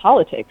good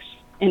politics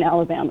in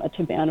Alabama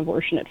to ban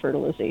abortion at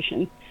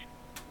fertilization.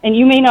 And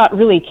you may not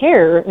really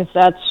care if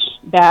that's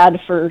bad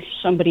for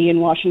somebody in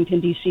Washington,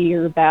 D.C.,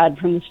 or bad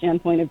from the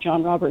standpoint of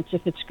John Roberts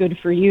if it's good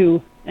for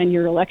you and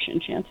your election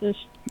chances.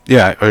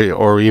 Yeah,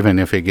 or even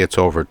if it gets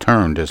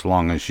overturned, as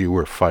long as you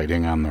were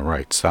fighting on the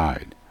right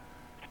side.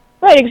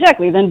 Right,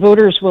 exactly. Then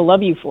voters will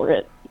love you for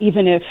it,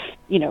 even if,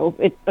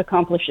 it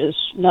accomplishes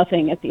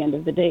nothing at the end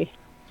of the day.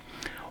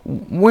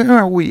 Where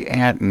are we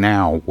at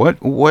now?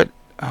 What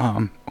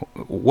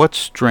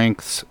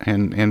strengths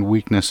and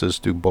weaknesses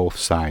do both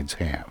sides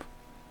have?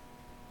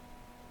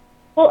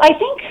 Well, I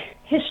think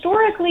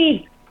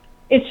historically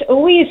it's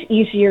always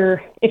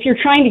easier, if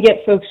you're trying to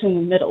get folks in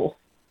the middle,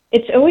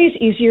 it's always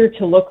easier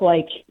to look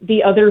like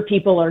the other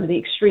people are the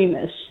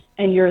extremists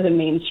and you're the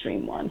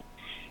mainstream one.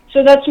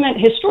 So that's meant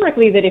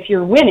historically that if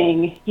you're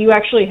winning, you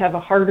actually have a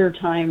harder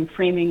time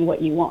framing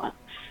what you want.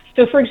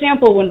 So, for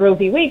example, when Roe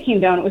v. Wade came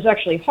down, it was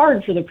actually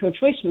hard for the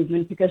pro-choice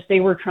movement because they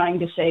were trying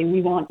to say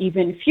we want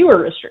even fewer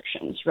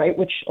restrictions, right,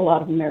 which a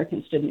lot of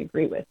Americans didn't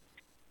agree with.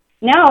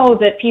 Now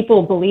that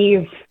people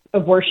believe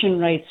abortion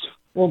rights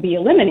will be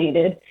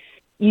eliminated,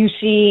 you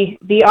see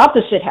the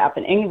opposite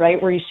happening, right,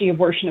 where you see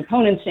abortion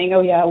opponents saying,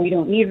 oh, yeah, we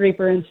don't need rape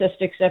or incest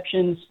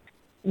exceptions.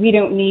 We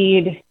don't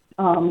need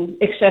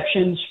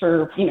exceptions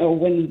for,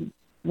 when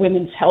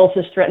women's health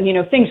is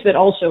threatened, things that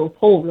also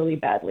poll really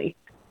badly.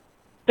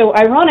 So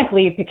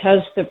ironically, because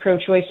the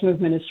pro-choice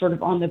movement is sort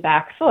of on the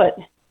back foot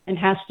and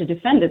has to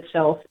defend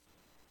itself,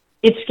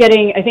 I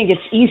think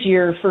it's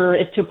easier for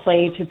it to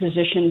play to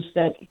positions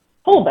that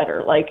poll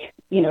better, like,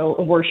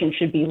 abortion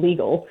should be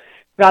legal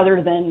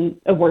rather than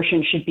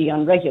abortion should be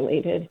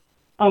unregulated.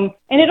 And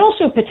it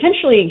also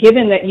potentially,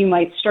 given that you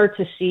might start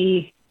to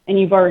see, and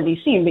you've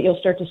already seen, but you'll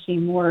start to see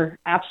more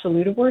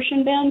absolute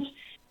abortion bans,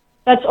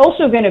 that's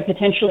also going to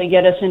potentially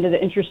get us into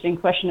the interesting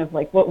question of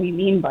like what we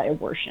mean by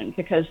abortion,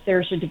 because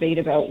there's a debate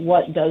about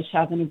what does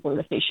have an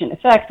abortifacient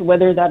effect,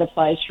 whether that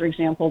applies, for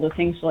example, to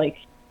things like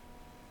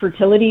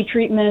fertility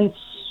treatments,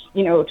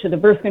 to the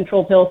birth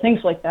control pill, things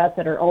like that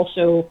are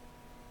also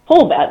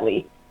poll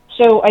badly.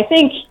 So I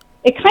think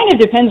it kind of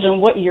depends on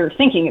what you're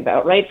thinking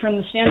about, right? From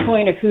the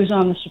standpoint of who's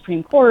on the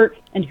Supreme Court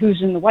and who's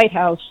in the White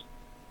House,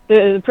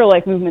 the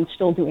pro-life movement's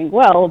still doing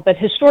well, but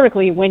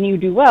historically, when you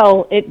do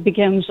well, it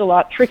becomes a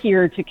lot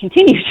trickier to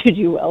continue to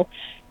do well,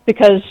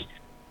 because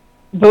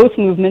both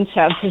movements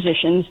have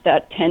positions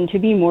that tend to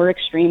be more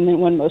extreme than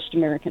what most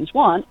Americans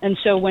want. And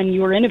so when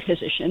you're in a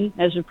position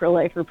as a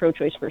pro-life or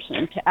pro-choice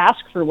person to ask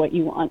for what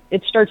you want,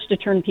 it starts to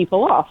turn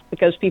people off,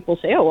 because people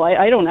say, oh,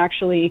 I don't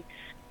actually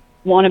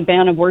want to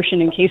ban abortion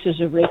in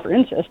cases of rape or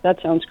incest.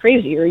 That sounds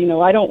crazy.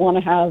 Or, I don't want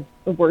to have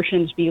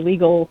abortions be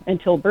legal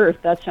until birth.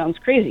 That sounds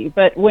crazy.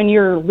 But when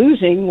you're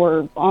losing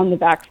or on the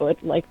back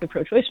foot, like the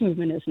pro-choice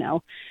movement is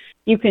now,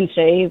 you can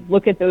say,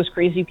 look at those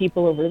crazy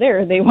people over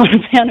there. They want to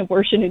ban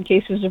abortion in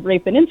cases of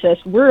rape and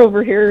incest. We're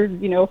over here,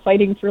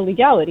 fighting for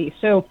legality.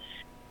 So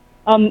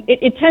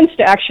it tends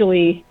to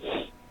actually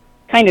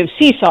kind of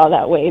seesaw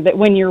that way, that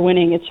when you're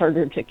winning, it's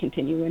harder to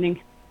continue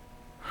winning.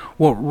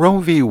 Well, Roe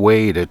v.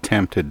 Wade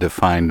attempted to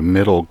find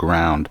middle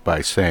ground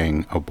by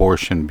saying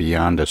abortion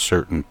beyond a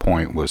certain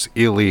point was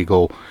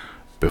illegal,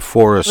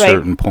 before a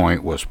certain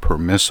point was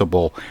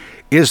permissible.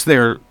 Is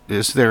there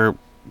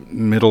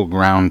middle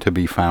ground to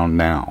be found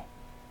now?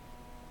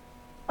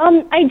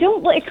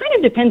 It kind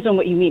of depends on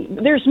what you mean.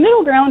 There's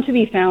middle ground to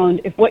be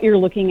found if what you're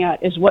looking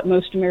at is what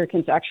most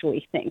Americans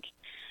actually think.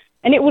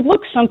 And it would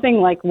look something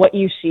like what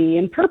you see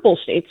in purple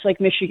states like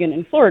Michigan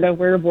and Florida,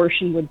 where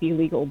abortion would be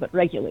legal but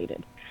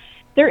regulated.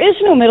 There is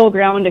no middle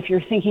ground if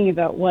you're thinking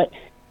about what,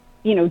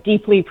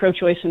 deeply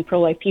pro-choice and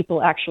pro-life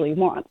people actually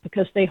want,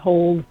 because they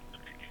hold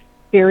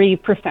very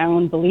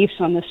profound beliefs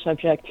on this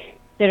subject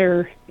that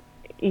are,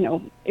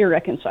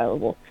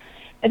 irreconcilable.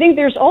 I think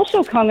there's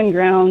also common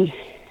ground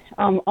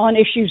on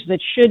issues that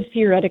should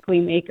theoretically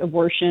make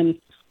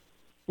abortion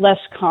less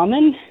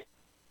common,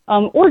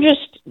 or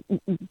just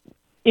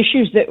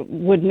issues that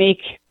would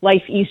make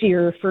life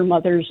easier for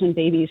mothers and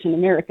babies in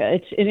America.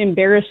 It's an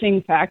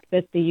embarrassing fact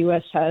that the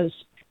U.S. has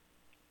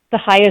the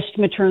highest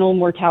maternal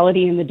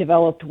mortality in the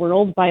developed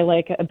world by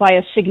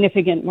a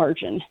significant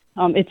margin.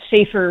 It's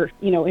safer,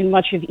 in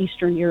much of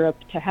Eastern Europe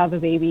to have a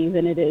baby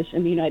than it is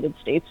in the United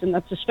States, and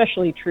that's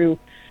especially true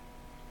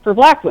for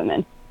Black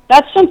women.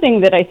 That's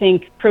something that I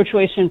think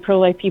pro-choice and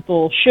pro-life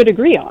people should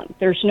agree on.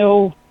 There's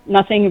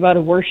nothing about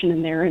abortion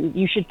in there, and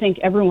you should think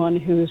everyone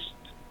who's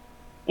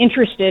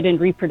interested in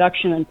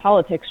reproduction and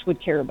politics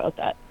would care about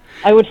that.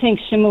 I would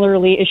think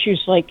similarly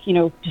issues like,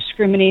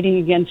 discriminating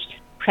against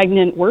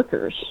pregnant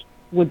workers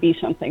would be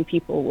something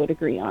people would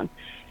agree on.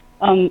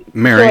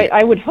 Mary, so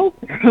I would hope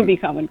there would be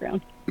common ground.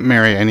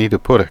 Mary, I need to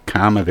put a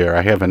comma there.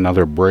 I have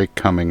another break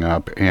coming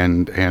up,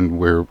 and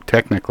we're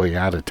technically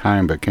out of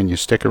time, but can you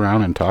stick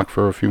around and talk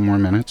for a few more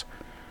minutes?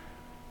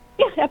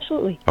 Yeah,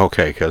 absolutely.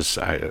 Okay, because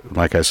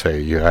like I say,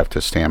 you have to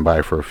stand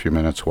by for a few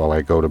minutes while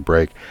I go to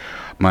break.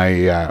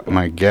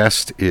 My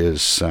guest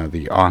is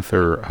the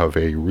author of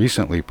a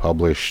recently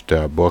published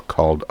book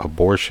called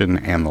Abortion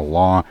and the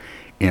Law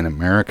in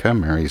America.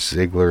 Mary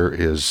Ziegler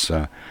is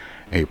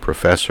a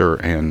professor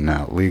and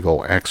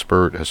legal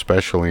expert,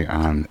 especially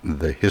on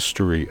the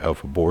history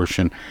of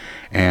abortion.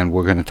 And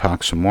we're going to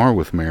talk some more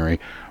with Mary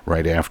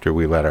right after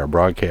we let our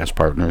broadcast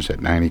partners at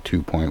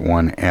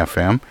 92.1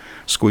 FM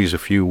squeeze a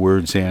few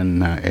words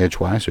in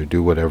edgewise, or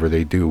do whatever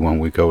they do when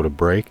we go to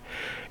break.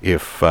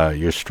 If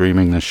you're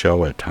streaming the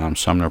show at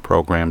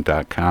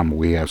TomSumnerProgram.com,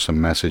 we have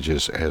some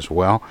messages as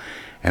well.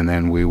 And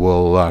then we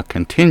will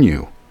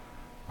continue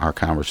our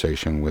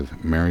conversation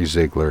with Mary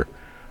Ziegler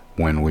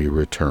when we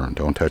return.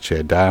 Don't touch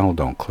that dial.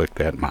 Don't click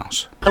that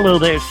mouse. Hello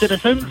there,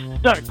 citizens.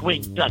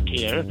 Darkwing Duck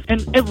here.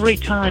 And every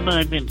time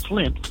I'm in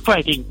Flint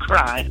fighting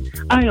crime,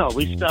 I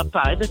always stop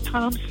by the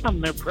Tom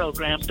Sumner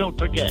program. Don't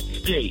forget,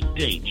 stay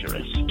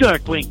dangerous.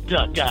 Darkwing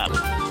Duck out.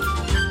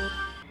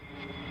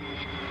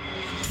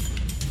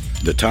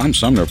 The Tom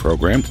Sumner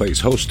program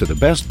plays host to the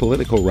best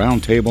political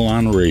roundtable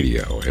on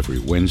radio every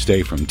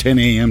Wednesday from 10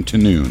 a.m. to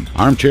noon.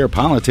 Armchair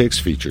Politics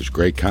features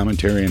great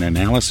commentary and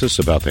analysis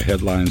about the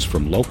headlines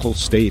from local,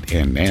 state,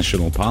 and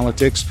national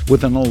politics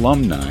with an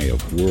alumni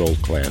of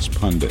world-class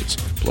pundits,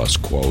 plus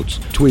quotes,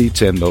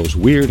 tweets, and those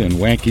weird and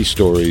wacky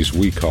stories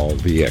we call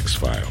the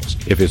X-Files.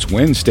 If it's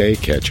Wednesday,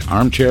 catch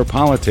Armchair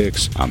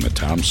Politics on the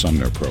Tom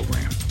Sumner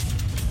program.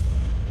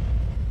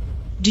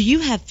 Do you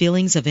have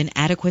feelings of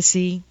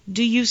inadequacy?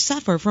 Do you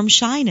suffer from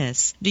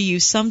shyness? Do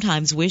you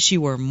sometimes wish you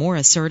were more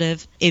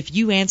assertive? If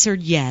you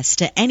answered yes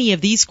to any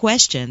of these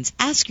questions,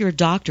 ask your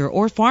doctor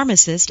or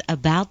pharmacist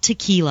about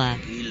tequila.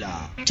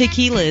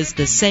 Tequila is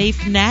the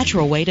safe,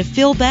 natural way to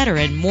feel better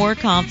and more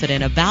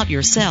confident about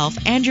yourself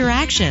and your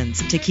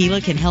actions. Tequila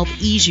can help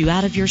ease you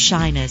out of your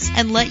shyness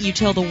and let you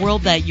tell the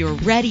world that you're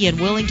ready and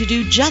willing to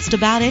do just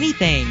about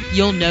anything.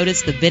 You'll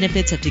notice the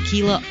benefits of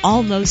tequila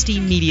almost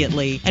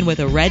immediately, and with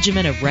a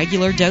regimen of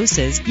regular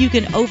doses, you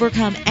can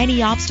overcome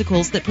any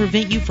obstacles that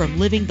prevent you from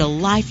living the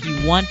life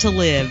you want to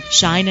live.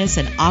 Shyness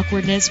and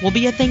awkwardness will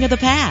be a thing of the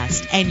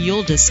past, and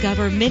you'll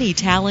discover many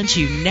talents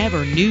you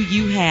never knew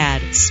you had.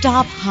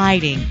 Stop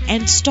hiding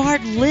and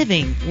start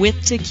living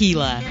with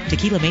tequila.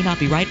 Tequila may not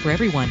be right for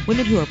everyone.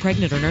 Women who are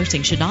pregnant or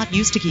nursing should not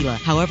use tequila.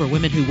 However,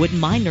 women who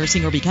wouldn't mind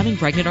nursing or becoming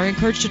pregnant are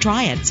encouraged to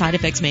try it. Side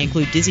effects may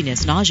include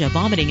dizziness, nausea,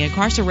 vomiting,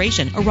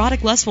 incarceration,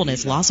 erotic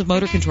lustfulness, loss of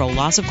motor control,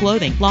 loss of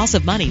clothing, loss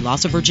of money,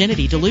 loss of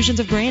virginity, delusions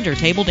of grandeur,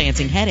 table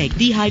dancing, headache,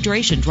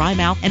 dehydration, dry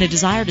mouth, and a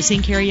desire to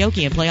sing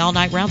karaoke and play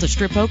all-night rounds of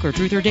strip poker,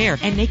 truth or dare,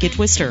 and naked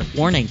twister.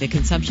 Warning, the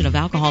consumption of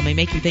alcohol may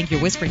make you think you're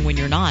whispering when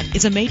you're not.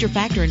 It's a major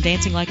factor in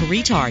dancing like a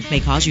retard.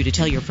 May cause you to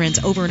tell your friends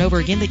over and over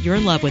again that you're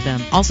in love with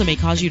them. Also may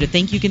cause you to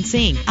think you can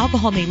sing.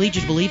 Alcohol may lead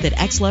you to believe that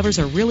ex-lovers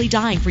are really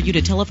dying for you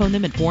to telephone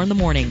them at 4 in the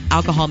morning.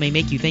 Alcohol may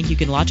make you think you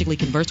can logically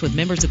converse with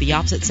members of the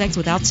opposite sex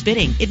without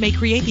spitting. It may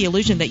create the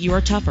illusion that you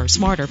are tougher,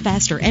 smarter,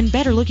 faster, and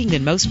better looking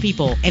than most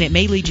people. And it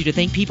may lead you to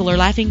think people are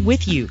laughing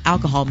with you.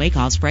 Alcohol may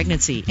cause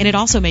pregnancy, and it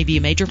also may be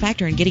a major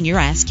factor in getting your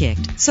ass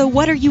kicked. So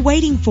what are you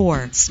waiting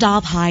for?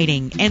 Stop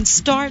hiding and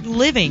start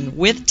living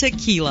with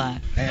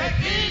tequila.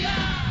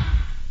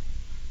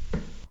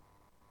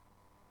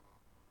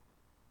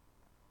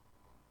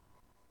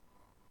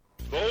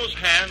 Those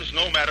hands,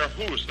 no matter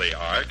whose they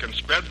are, can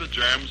spread the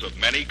germs of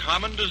many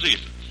common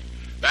diseases.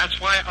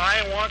 That's why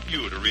I want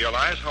you to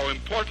realize how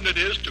important it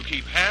is to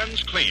keep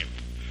hands clean,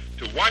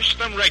 to wash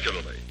them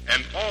regularly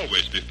and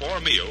always before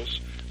meals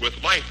with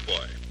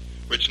Lifebuoy,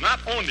 which not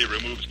only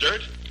removes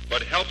dirt,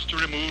 but helps to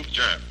remove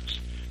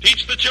germs.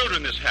 Teach the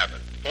children this habit.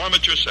 Form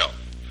it yourself.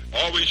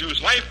 Always use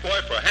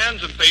Lifebuoy for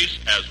hands and face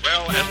as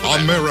well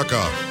as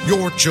America,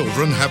 your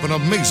children have an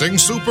amazing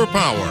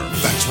superpower.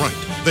 That's right.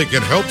 They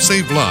can help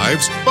save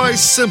lives by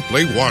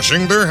simply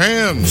washing their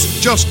hands.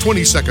 Just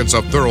 20 seconds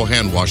of thorough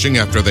hand washing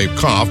after they've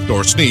coughed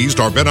or sneezed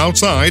or been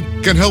outside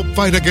can help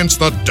fight against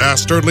the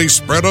dastardly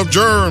spread of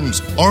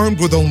germs. Armed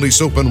with only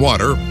soap and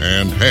water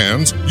and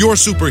hands, your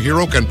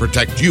superhero can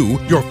protect you,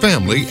 your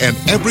family, and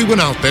everyone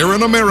out there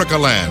in America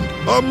land.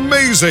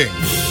 Amazing!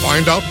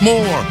 Find out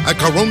more at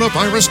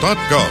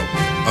coronavirus.gov.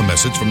 A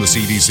message from the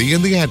CDC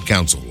and the Ad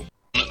Council.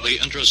 The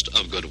interest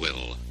of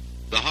goodwill.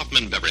 The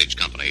Hoffman Beverage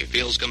Company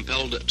feels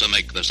compelled to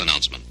make this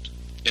announcement.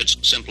 It's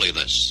simply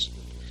this.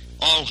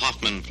 All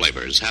Hoffman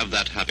flavors have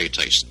that happy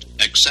taste,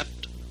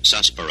 except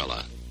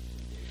sarsaparilla.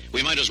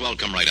 We might as well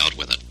come right out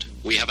with it.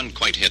 We haven't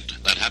quite hit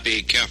that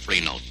happy,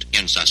 carefree note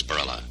in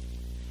sarsaparilla.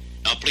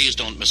 Now, please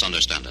don't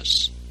misunderstand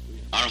us.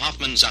 Our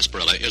Hoffman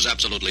sarsaparilla is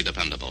absolutely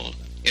dependable.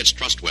 It's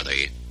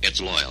trustworthy,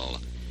 it's loyal,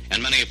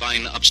 and many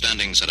fine,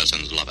 upstanding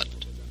citizens love it.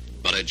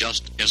 But it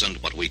just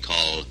isn't what we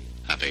call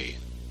happy.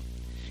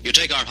 You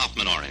take our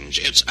Hoffman orange,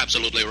 it's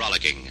absolutely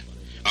rollicking.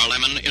 Our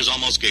lemon is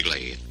almost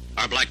giggly.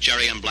 Our black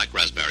cherry and black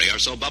raspberry are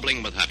so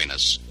bubbling with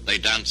happiness, they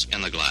dance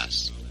in the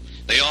glass.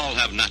 They all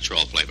have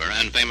natural flavor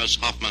and famous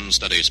Hoffman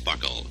steady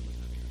sparkle.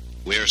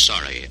 We're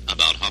sorry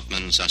about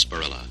Hoffman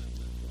sarsaparilla.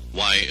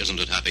 Why isn't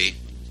it happy?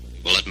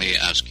 Well, let me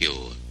ask you.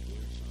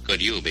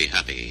 Could you be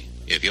happy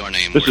if your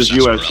name This were is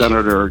sarsaparilla? U.S.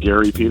 Senator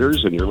Gary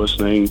Peters, and you're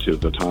listening to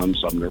the Tom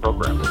Sumner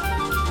Program.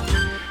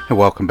 And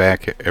welcome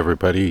back,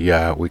 everybody.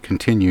 We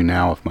continue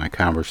now with my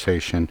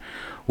conversation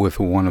with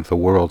one of the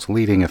world's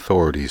leading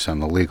authorities on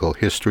the legal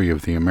history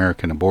of the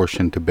American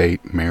abortion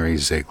debate, Mary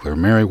Ziegler.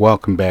 Mary,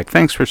 welcome back.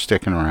 Thanks for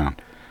sticking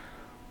around.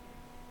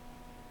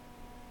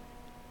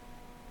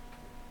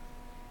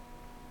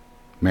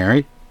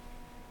 Mary?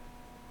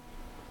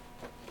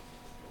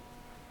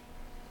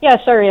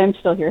 Yeah, sorry, I'm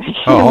still here. I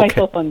Oh, okay.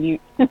 myself on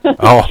mute.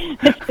 Oh.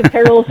 It's the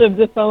perils of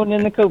the phone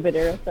in the COVID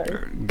era,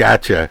 sorry.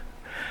 Gotcha.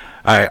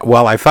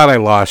 I thought I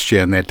lost you,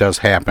 and that does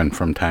happen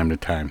from time to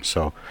time.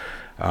 So,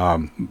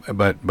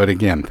 but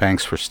again,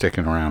 thanks for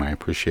sticking around. I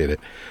appreciate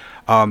it.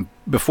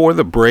 Before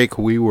the break,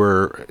 we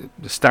were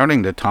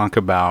starting to talk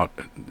about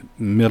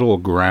middle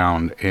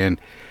ground,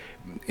 and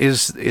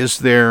is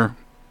there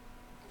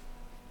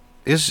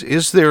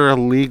a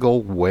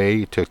legal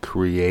way to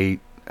create?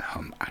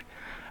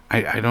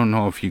 I don't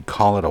know if you'd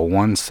call it a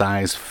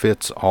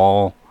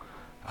one-size-fits-all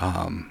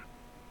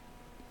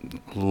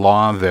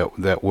law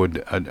that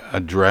would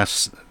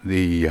address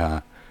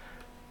the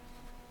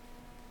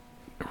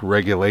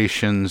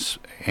regulations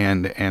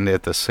and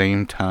at the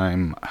same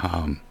time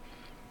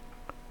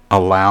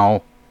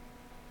allow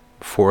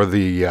for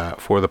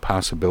the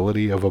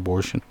possibility of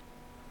abortion?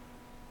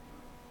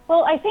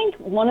 Well, I think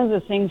one of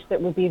the things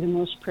that would be the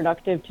most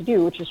productive to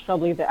do, which is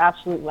probably the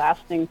absolute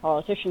last thing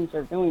politicians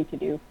are going to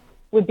do,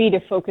 would be to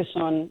focus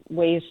on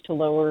ways to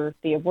lower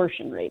the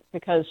abortion rate,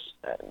 because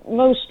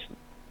most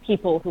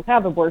people who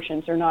have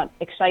abortions are not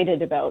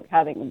excited about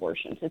having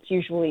abortions. It's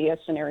usually a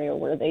scenario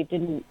where they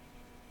didn't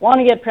want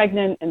to get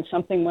pregnant and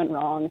something went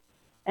wrong.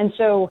 And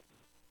so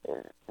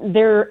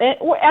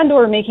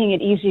or making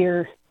it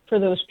easier for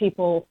those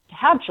people to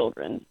have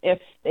children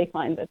if they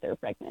find that they're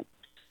pregnant.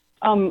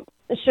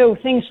 So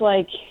things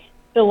like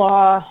the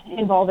law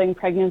involving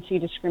pregnancy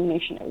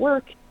discrimination at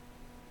work,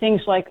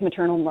 things like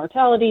maternal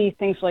mortality,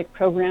 things like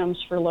programs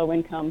for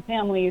low-income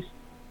families,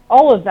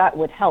 all of that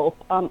would help.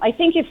 I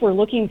think if we're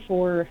looking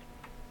for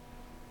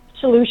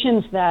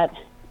solutions that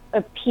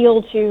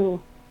appeal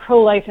to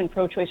pro-life and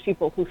pro-choice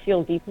people who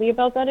feel deeply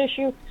about that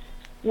issue,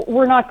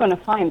 we're not going to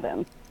find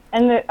them.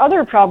 And the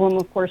other problem,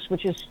 of course,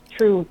 which is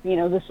true,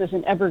 this is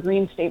an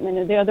evergreen statement,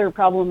 and the other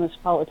problem is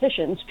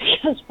politicians,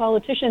 because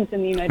politicians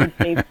in the United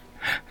States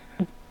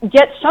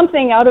get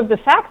something out of the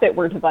fact that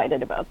we're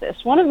divided about this.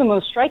 One of the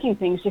most striking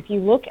things, if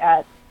you look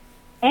at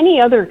any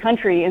other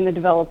country in the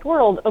developed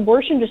world,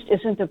 abortion just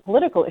isn't a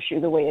political issue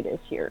the way it is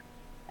here.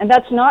 And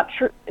that's not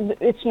true.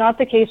 It's not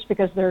the case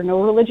because there are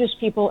no religious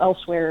people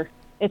elsewhere.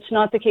 It's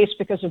not the case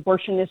because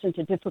abortion isn't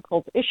a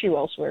difficult issue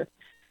elsewhere.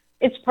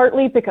 It's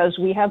partly because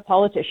we have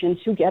politicians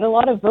who get a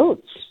lot of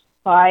votes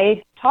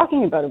by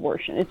talking about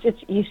abortion.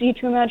 It's easy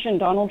to imagine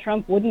Donald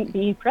Trump wouldn't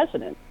be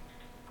president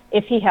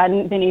if he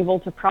hadn't been able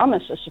to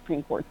promise a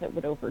Supreme Court that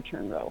would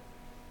overturn Roe.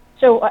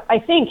 So I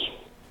think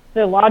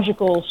the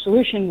logical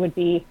solution would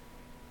be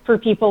for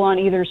people on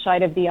either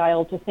side of the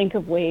aisle to think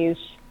of ways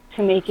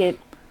to make it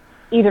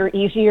either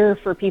easier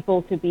for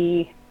people to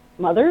be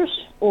mothers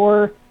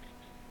or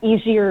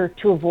easier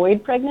to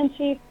avoid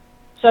pregnancy,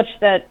 such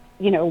that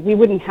we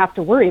wouldn't have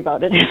to worry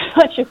about it as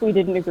much if we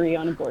didn't agree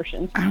on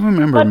abortion. I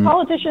remember. But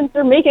politicians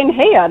are making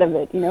hay out of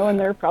it, and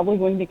they're probably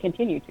going to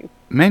continue to.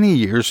 Many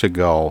years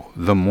ago,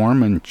 the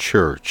Mormon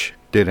Church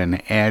did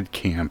an ad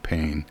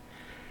campaign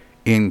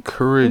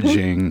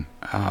encouraging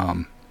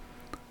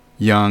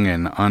young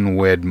and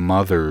unwed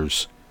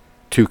mothers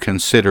to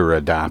consider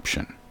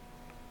adoption.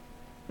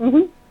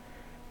 Mm-hmm.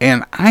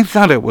 And I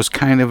thought it was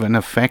kind of an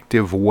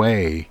effective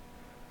way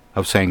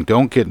of saying,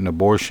 don't get an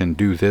abortion,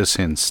 do this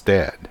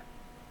instead.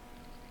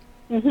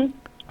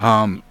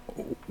 Mm-hmm.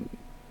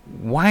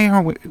 Why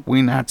are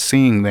we not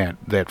seeing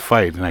that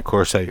fight? And of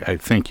course, I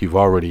think you've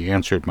already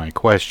answered my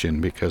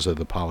question because of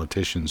the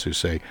politicians who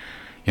say,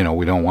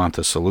 we don't want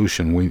the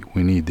solution,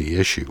 we need the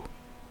issue.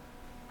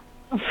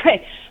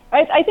 Right.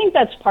 I think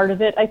that's part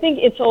of it. I think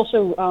it's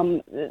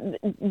also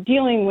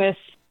dealing with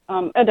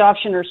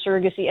adoption or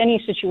surrogacy,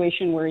 any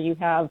situation where you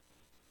have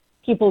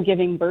people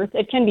giving birth.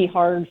 It can be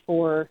hard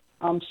for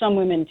some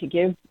women to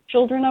give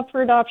children up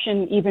for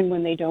adoption, even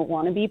when they don't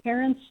want to be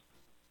parents.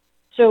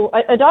 So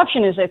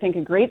adoption is, I think,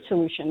 a great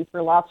solution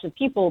for lots of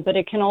people, but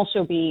it can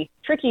also be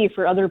tricky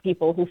for other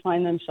people who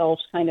find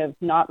themselves kind of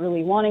not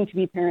really wanting to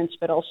be parents,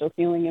 but also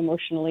feeling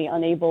emotionally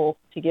unable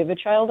to give a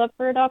child up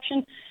for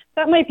adoption.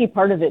 That might be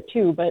part of it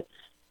too, but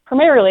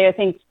primarily, I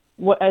think,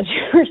 as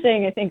you were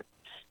saying, I think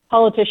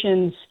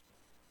politicians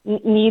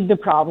need the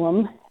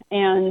problem,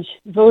 and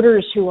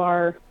voters who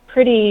are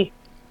pretty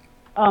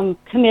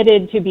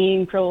committed to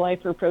being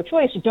pro-life or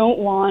pro-choice don't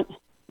want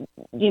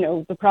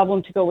the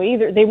problem to go away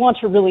either. They want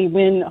to really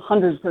win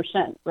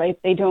 100%, right?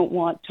 They don't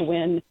want to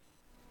win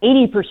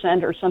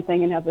 80% or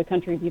something and have the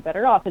country be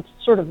better off. It's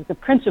sort of the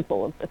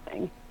principle of the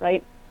thing,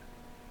 right?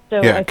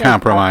 So yeah,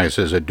 compromise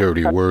is a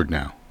dirty word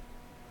now.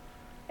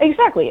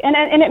 Exactly.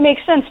 And it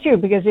makes sense, too,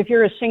 because if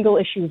you're a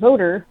single-issue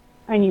voter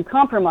and you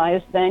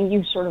compromise, then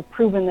you've sort of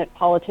proven that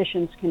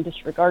politicians can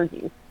disregard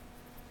you.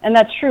 And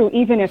that's true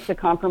even if the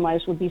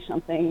compromise would be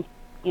something,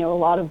 a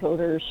lot of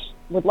voters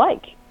would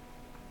like.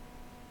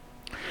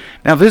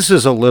 Now, this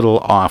is a little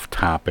off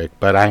topic,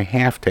 but I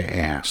have to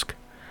ask,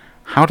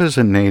 how does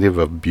a native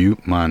of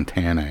Butte,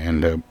 Montana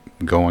end up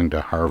going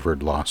to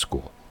Harvard Law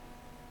School?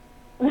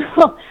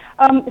 So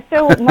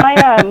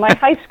my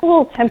high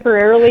school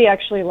temporarily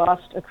actually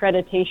lost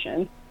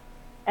accreditation.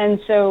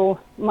 And so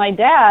my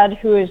dad,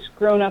 who has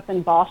grown up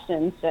in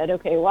Boston, said,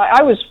 okay, well,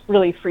 I was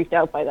really freaked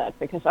out by that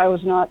because I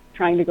was not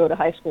trying to go to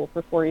high school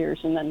for 4 years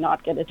and then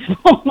not get a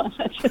diploma.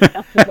 That just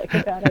sounds like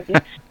a bad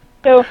idea.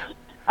 So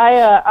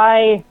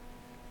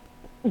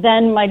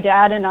then my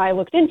dad and I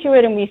looked into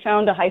it, and we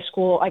found a high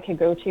school I could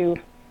go to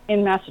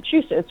in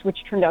Massachusetts,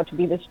 which turned out to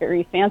be this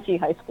very fancy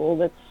high school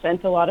that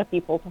sent a lot of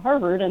people to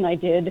Harvard, and I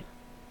did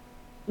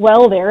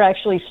well there. I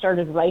actually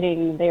started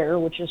writing there,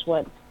 which is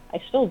what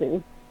I still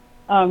do,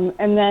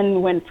 and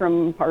then went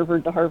from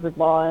Harvard to Harvard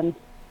Law and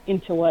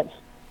into what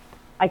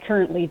I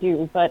currently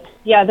do. But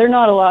yeah, there are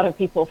not a lot of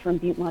people from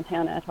Butte,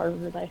 Montana at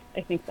Harvard.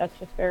 I think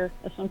that's a fair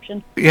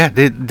assumption. Yeah,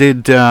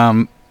 did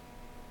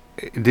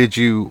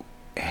you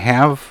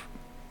have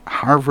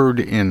Harvard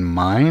in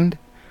mind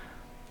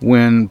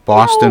when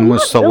Boston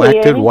was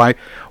selected? Really.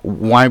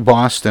 Why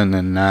Boston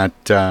and not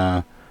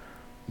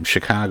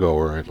Chicago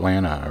or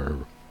Atlanta?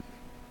 Or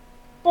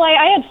well,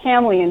 I had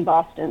family in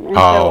Boston, and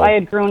so I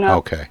had grown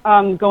up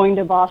going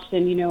to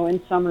Boston,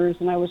 in summers,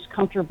 and I was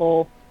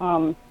comfortable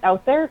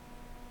out there.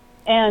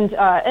 And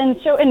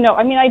no,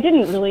 I mean, I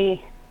didn't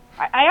really.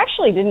 I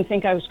actually didn't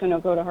think I was going to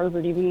go to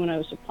Harvard even when I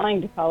was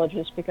applying to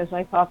colleges, because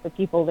I thought the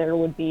people there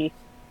would be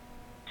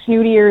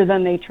snootier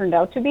than they turned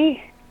out to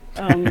be.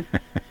 And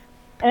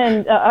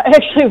I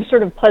actually was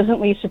sort of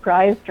pleasantly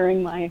surprised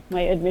during my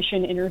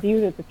admission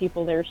interview that the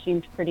people there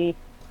seemed pretty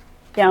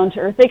down to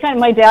earth.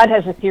 My dad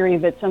has a theory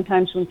that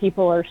sometimes when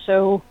people are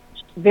so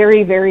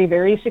very, very,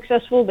 very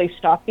successful, they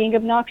stop being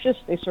obnoxious.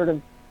 They sort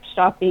of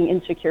stop being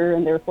insecure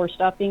and therefore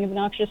stop being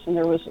obnoxious. And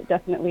there was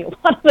definitely a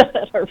lot of that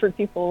at Harvard.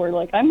 People were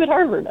like, I'm at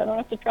Harvard, I don't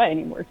have to try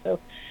anymore. So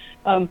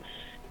I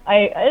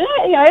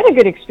had a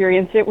good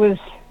experience.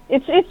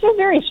 It's just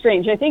very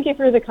strange. I think if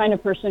you're the kind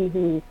of person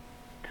who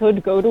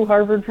could go to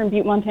Harvard from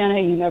Butte, Montana,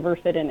 you never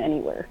fit in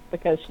anywhere,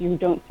 because you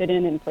don't fit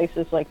in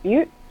places like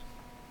Butte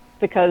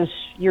because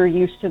you're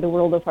used to the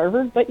world of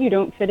Harvard, but you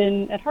don't fit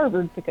in at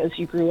Harvard because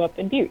you grew up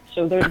in Butte.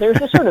 So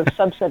there's a sort of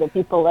subset of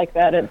people like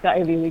that at the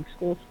Ivy League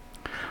schools.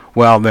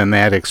 Well, then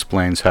that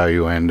explains how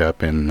you end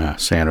up in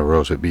Santa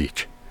Rosa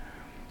Beach.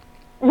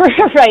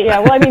 Right, yeah.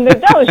 Well, I mean,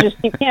 that was just,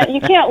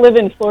 you can't live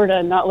in Florida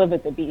and not live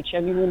at the beach.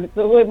 I mean,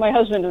 when my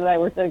husband and I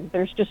were there,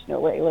 there's just no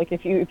way. Like,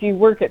 if you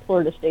work at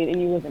Florida State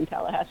and you live in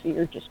Tallahassee,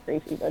 you're just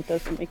crazy. That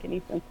doesn't make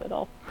any sense at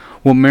all.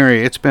 Well,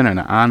 Mary, it's been an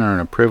honor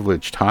and a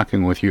privilege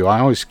talking with you. I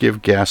always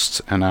give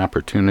guests an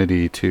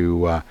opportunity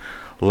to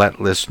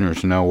let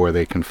listeners know where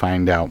they can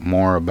find out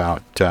more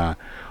about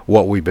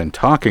what we've been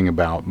talking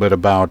about, but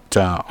about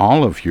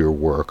all of your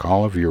work,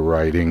 all of your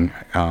writing.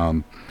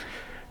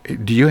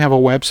 Do you have a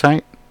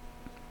website?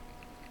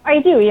 I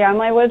do, yeah.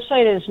 My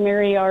website is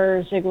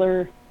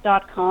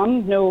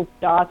maryrziegler.com. No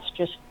dots,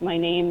 just my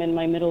name and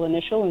my middle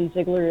initial, and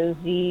Ziegler is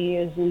Z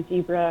as in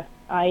zebra,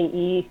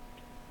 I-E-G-L-E-R.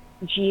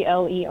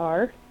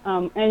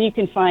 And you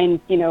can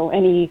find,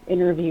 any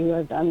interview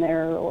I've done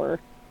there or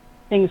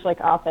things like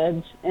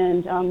op-eds.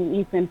 And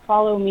you can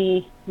follow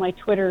me. My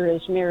Twitter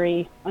is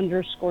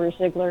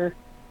Mary_Ziegler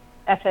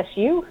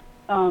FSU.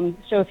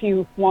 So if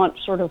you want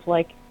sort of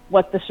like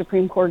what the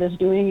Supreme Court is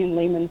doing in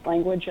layman's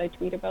language, I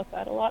tweet about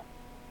that a lot.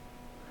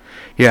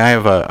 Yeah, I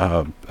have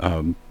a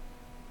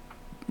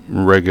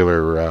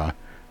regular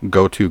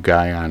go-to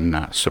guy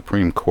on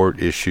Supreme Court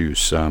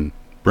issues,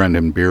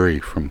 Brendan Beery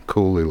from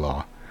Cooley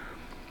Law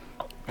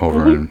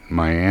over in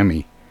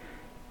Miami,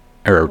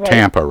 or right.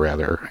 Tampa,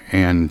 rather.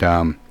 And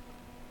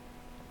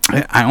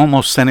I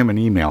almost sent him an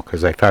email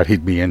because I thought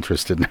he'd be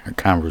interested in our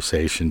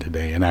conversation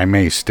today, and I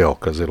may still,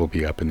 because it'll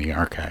be up in the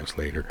archives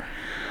later.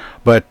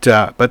 But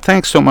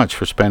thanks so much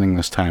for spending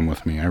this time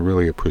with me. I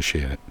really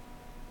appreciate it.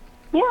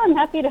 Yeah, I'm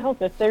happy to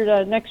help. If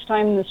there's next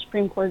time the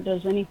Supreme Court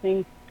does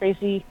anything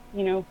crazy,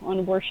 on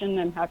abortion,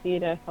 I'm happy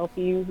to help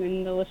you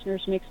and the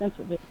listeners make sense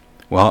of it.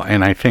 Well,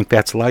 and I think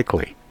that's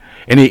likely.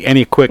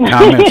 Any quick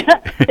comments?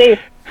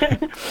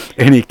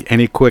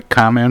 Any quick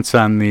comments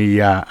on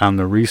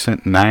the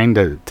recent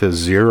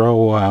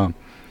 9-0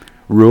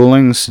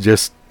 rulings?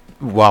 Just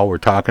while we're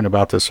talking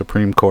about the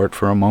Supreme Court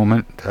for a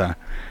moment,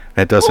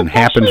 that doesn't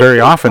happen very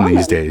often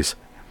these days.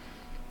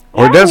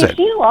 Or does it?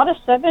 We've seen a lot of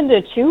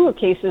 7-2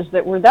 cases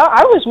that were that.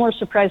 I was more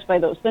surprised by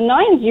those. The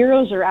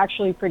 9-0s are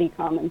actually pretty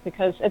common,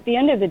 because at the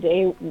end of the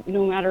day,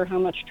 no matter how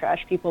much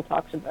trash people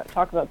talk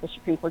about the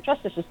Supreme Court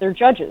justices, they're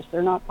judges.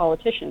 They're not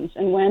politicians.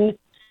 And when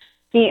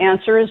the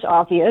answer is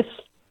obvious,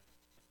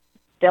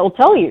 they'll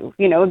tell you.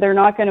 They're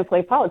not going to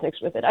play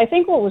politics with it. I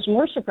think what was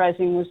more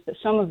surprising was that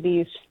some of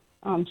these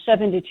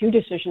 7-2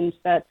 decisions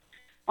that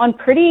on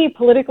pretty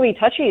politically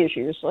touchy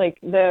issues, like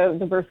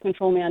the birth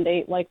control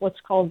mandate, like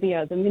what's called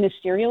the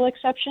ministerial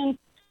exception,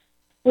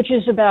 which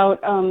is about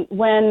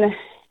when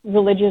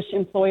religious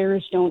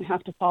employers don't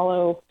have to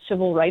follow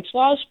civil rights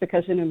laws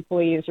because an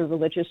employee is a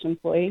religious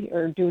employee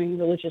or doing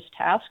religious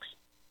tasks.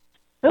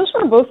 Those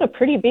were both a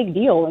pretty big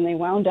deal, and they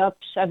wound up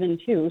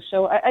 7-2.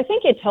 So I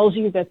think it tells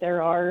you that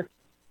there are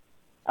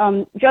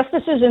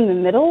justices in the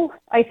middle,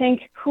 I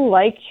think, who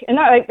like, and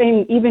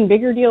an even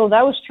bigger deal,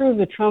 that was true of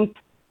the Trump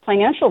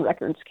financial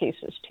records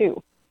cases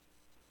too.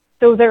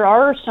 So there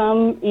are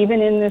some, even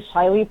in this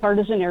highly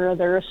partisan era,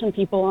 there are some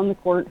people on the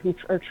court who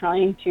are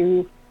trying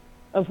to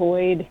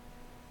avoid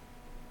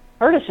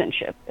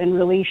partisanship and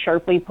really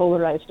sharply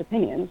polarized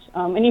opinions.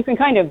 And you can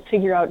kind of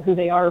figure out who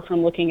they are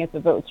from looking at the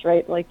votes,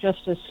 right? Like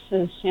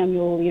Justices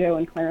Samuel Alito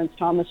and Clarence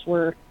Thomas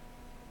were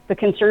the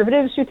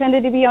conservatives who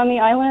tended to be on the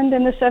island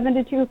in the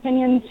 7-2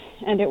 opinions,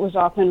 and it was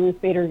often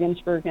Ruth Bader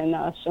Ginsburg and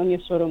Sonia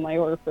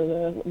Sotomayor for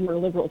the more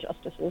liberal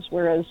justices,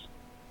 whereas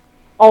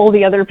all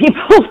the other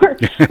people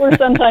were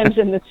sometimes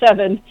in the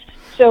 7.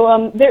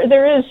 So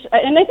there is,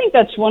 and I think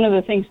that's one of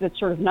the things that's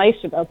sort of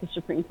nice about the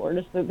Supreme Court,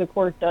 is that the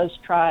court does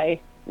try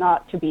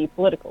not to be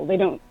political. They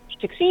don't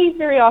succeed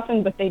very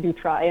often, but they do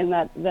try, and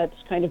that's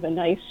kind of a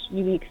nice,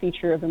 unique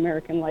feature of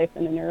American life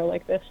in an era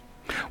like this.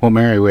 Well,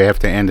 Mary, we have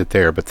to end it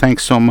there, but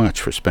thanks so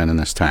much for spending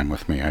this time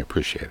with me. I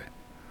appreciate it.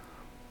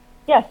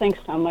 Yeah, thanks,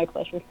 Tom. My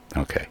pleasure.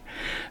 Okay.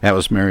 That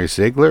was Mary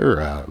Ziegler,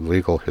 a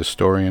legal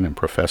historian and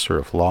professor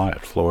of law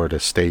at Florida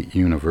State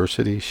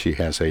University. She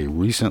has a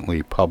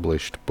recently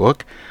published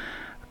book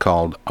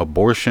called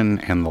Abortion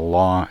and the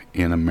Law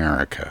in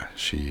America.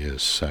 She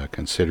is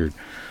considered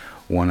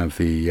one of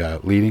the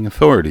leading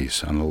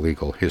authorities on the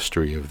legal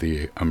history of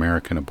the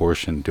American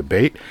abortion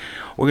debate.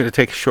 We're going to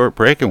take a short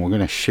break, and we're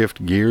going to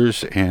shift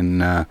gears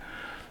and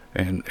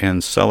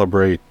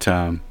celebrate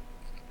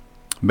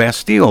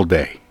Bastille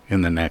Day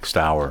in the next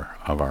hour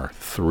of our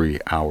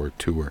 3-hour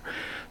tour.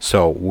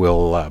 So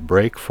we'll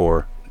break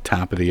for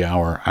top of the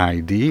hour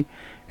ID,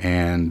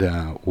 and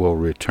we'll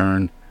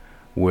return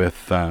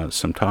with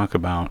some talk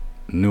about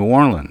New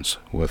Orleans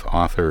with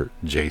author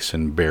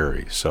Jason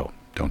Berry. So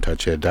don't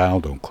touch that dial.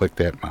 Don't click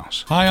that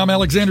mouse. Hi, I'm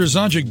Alexander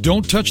Zonjic.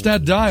 Don't touch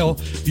that dial.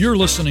 You're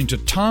listening to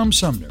Tom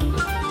Sumner.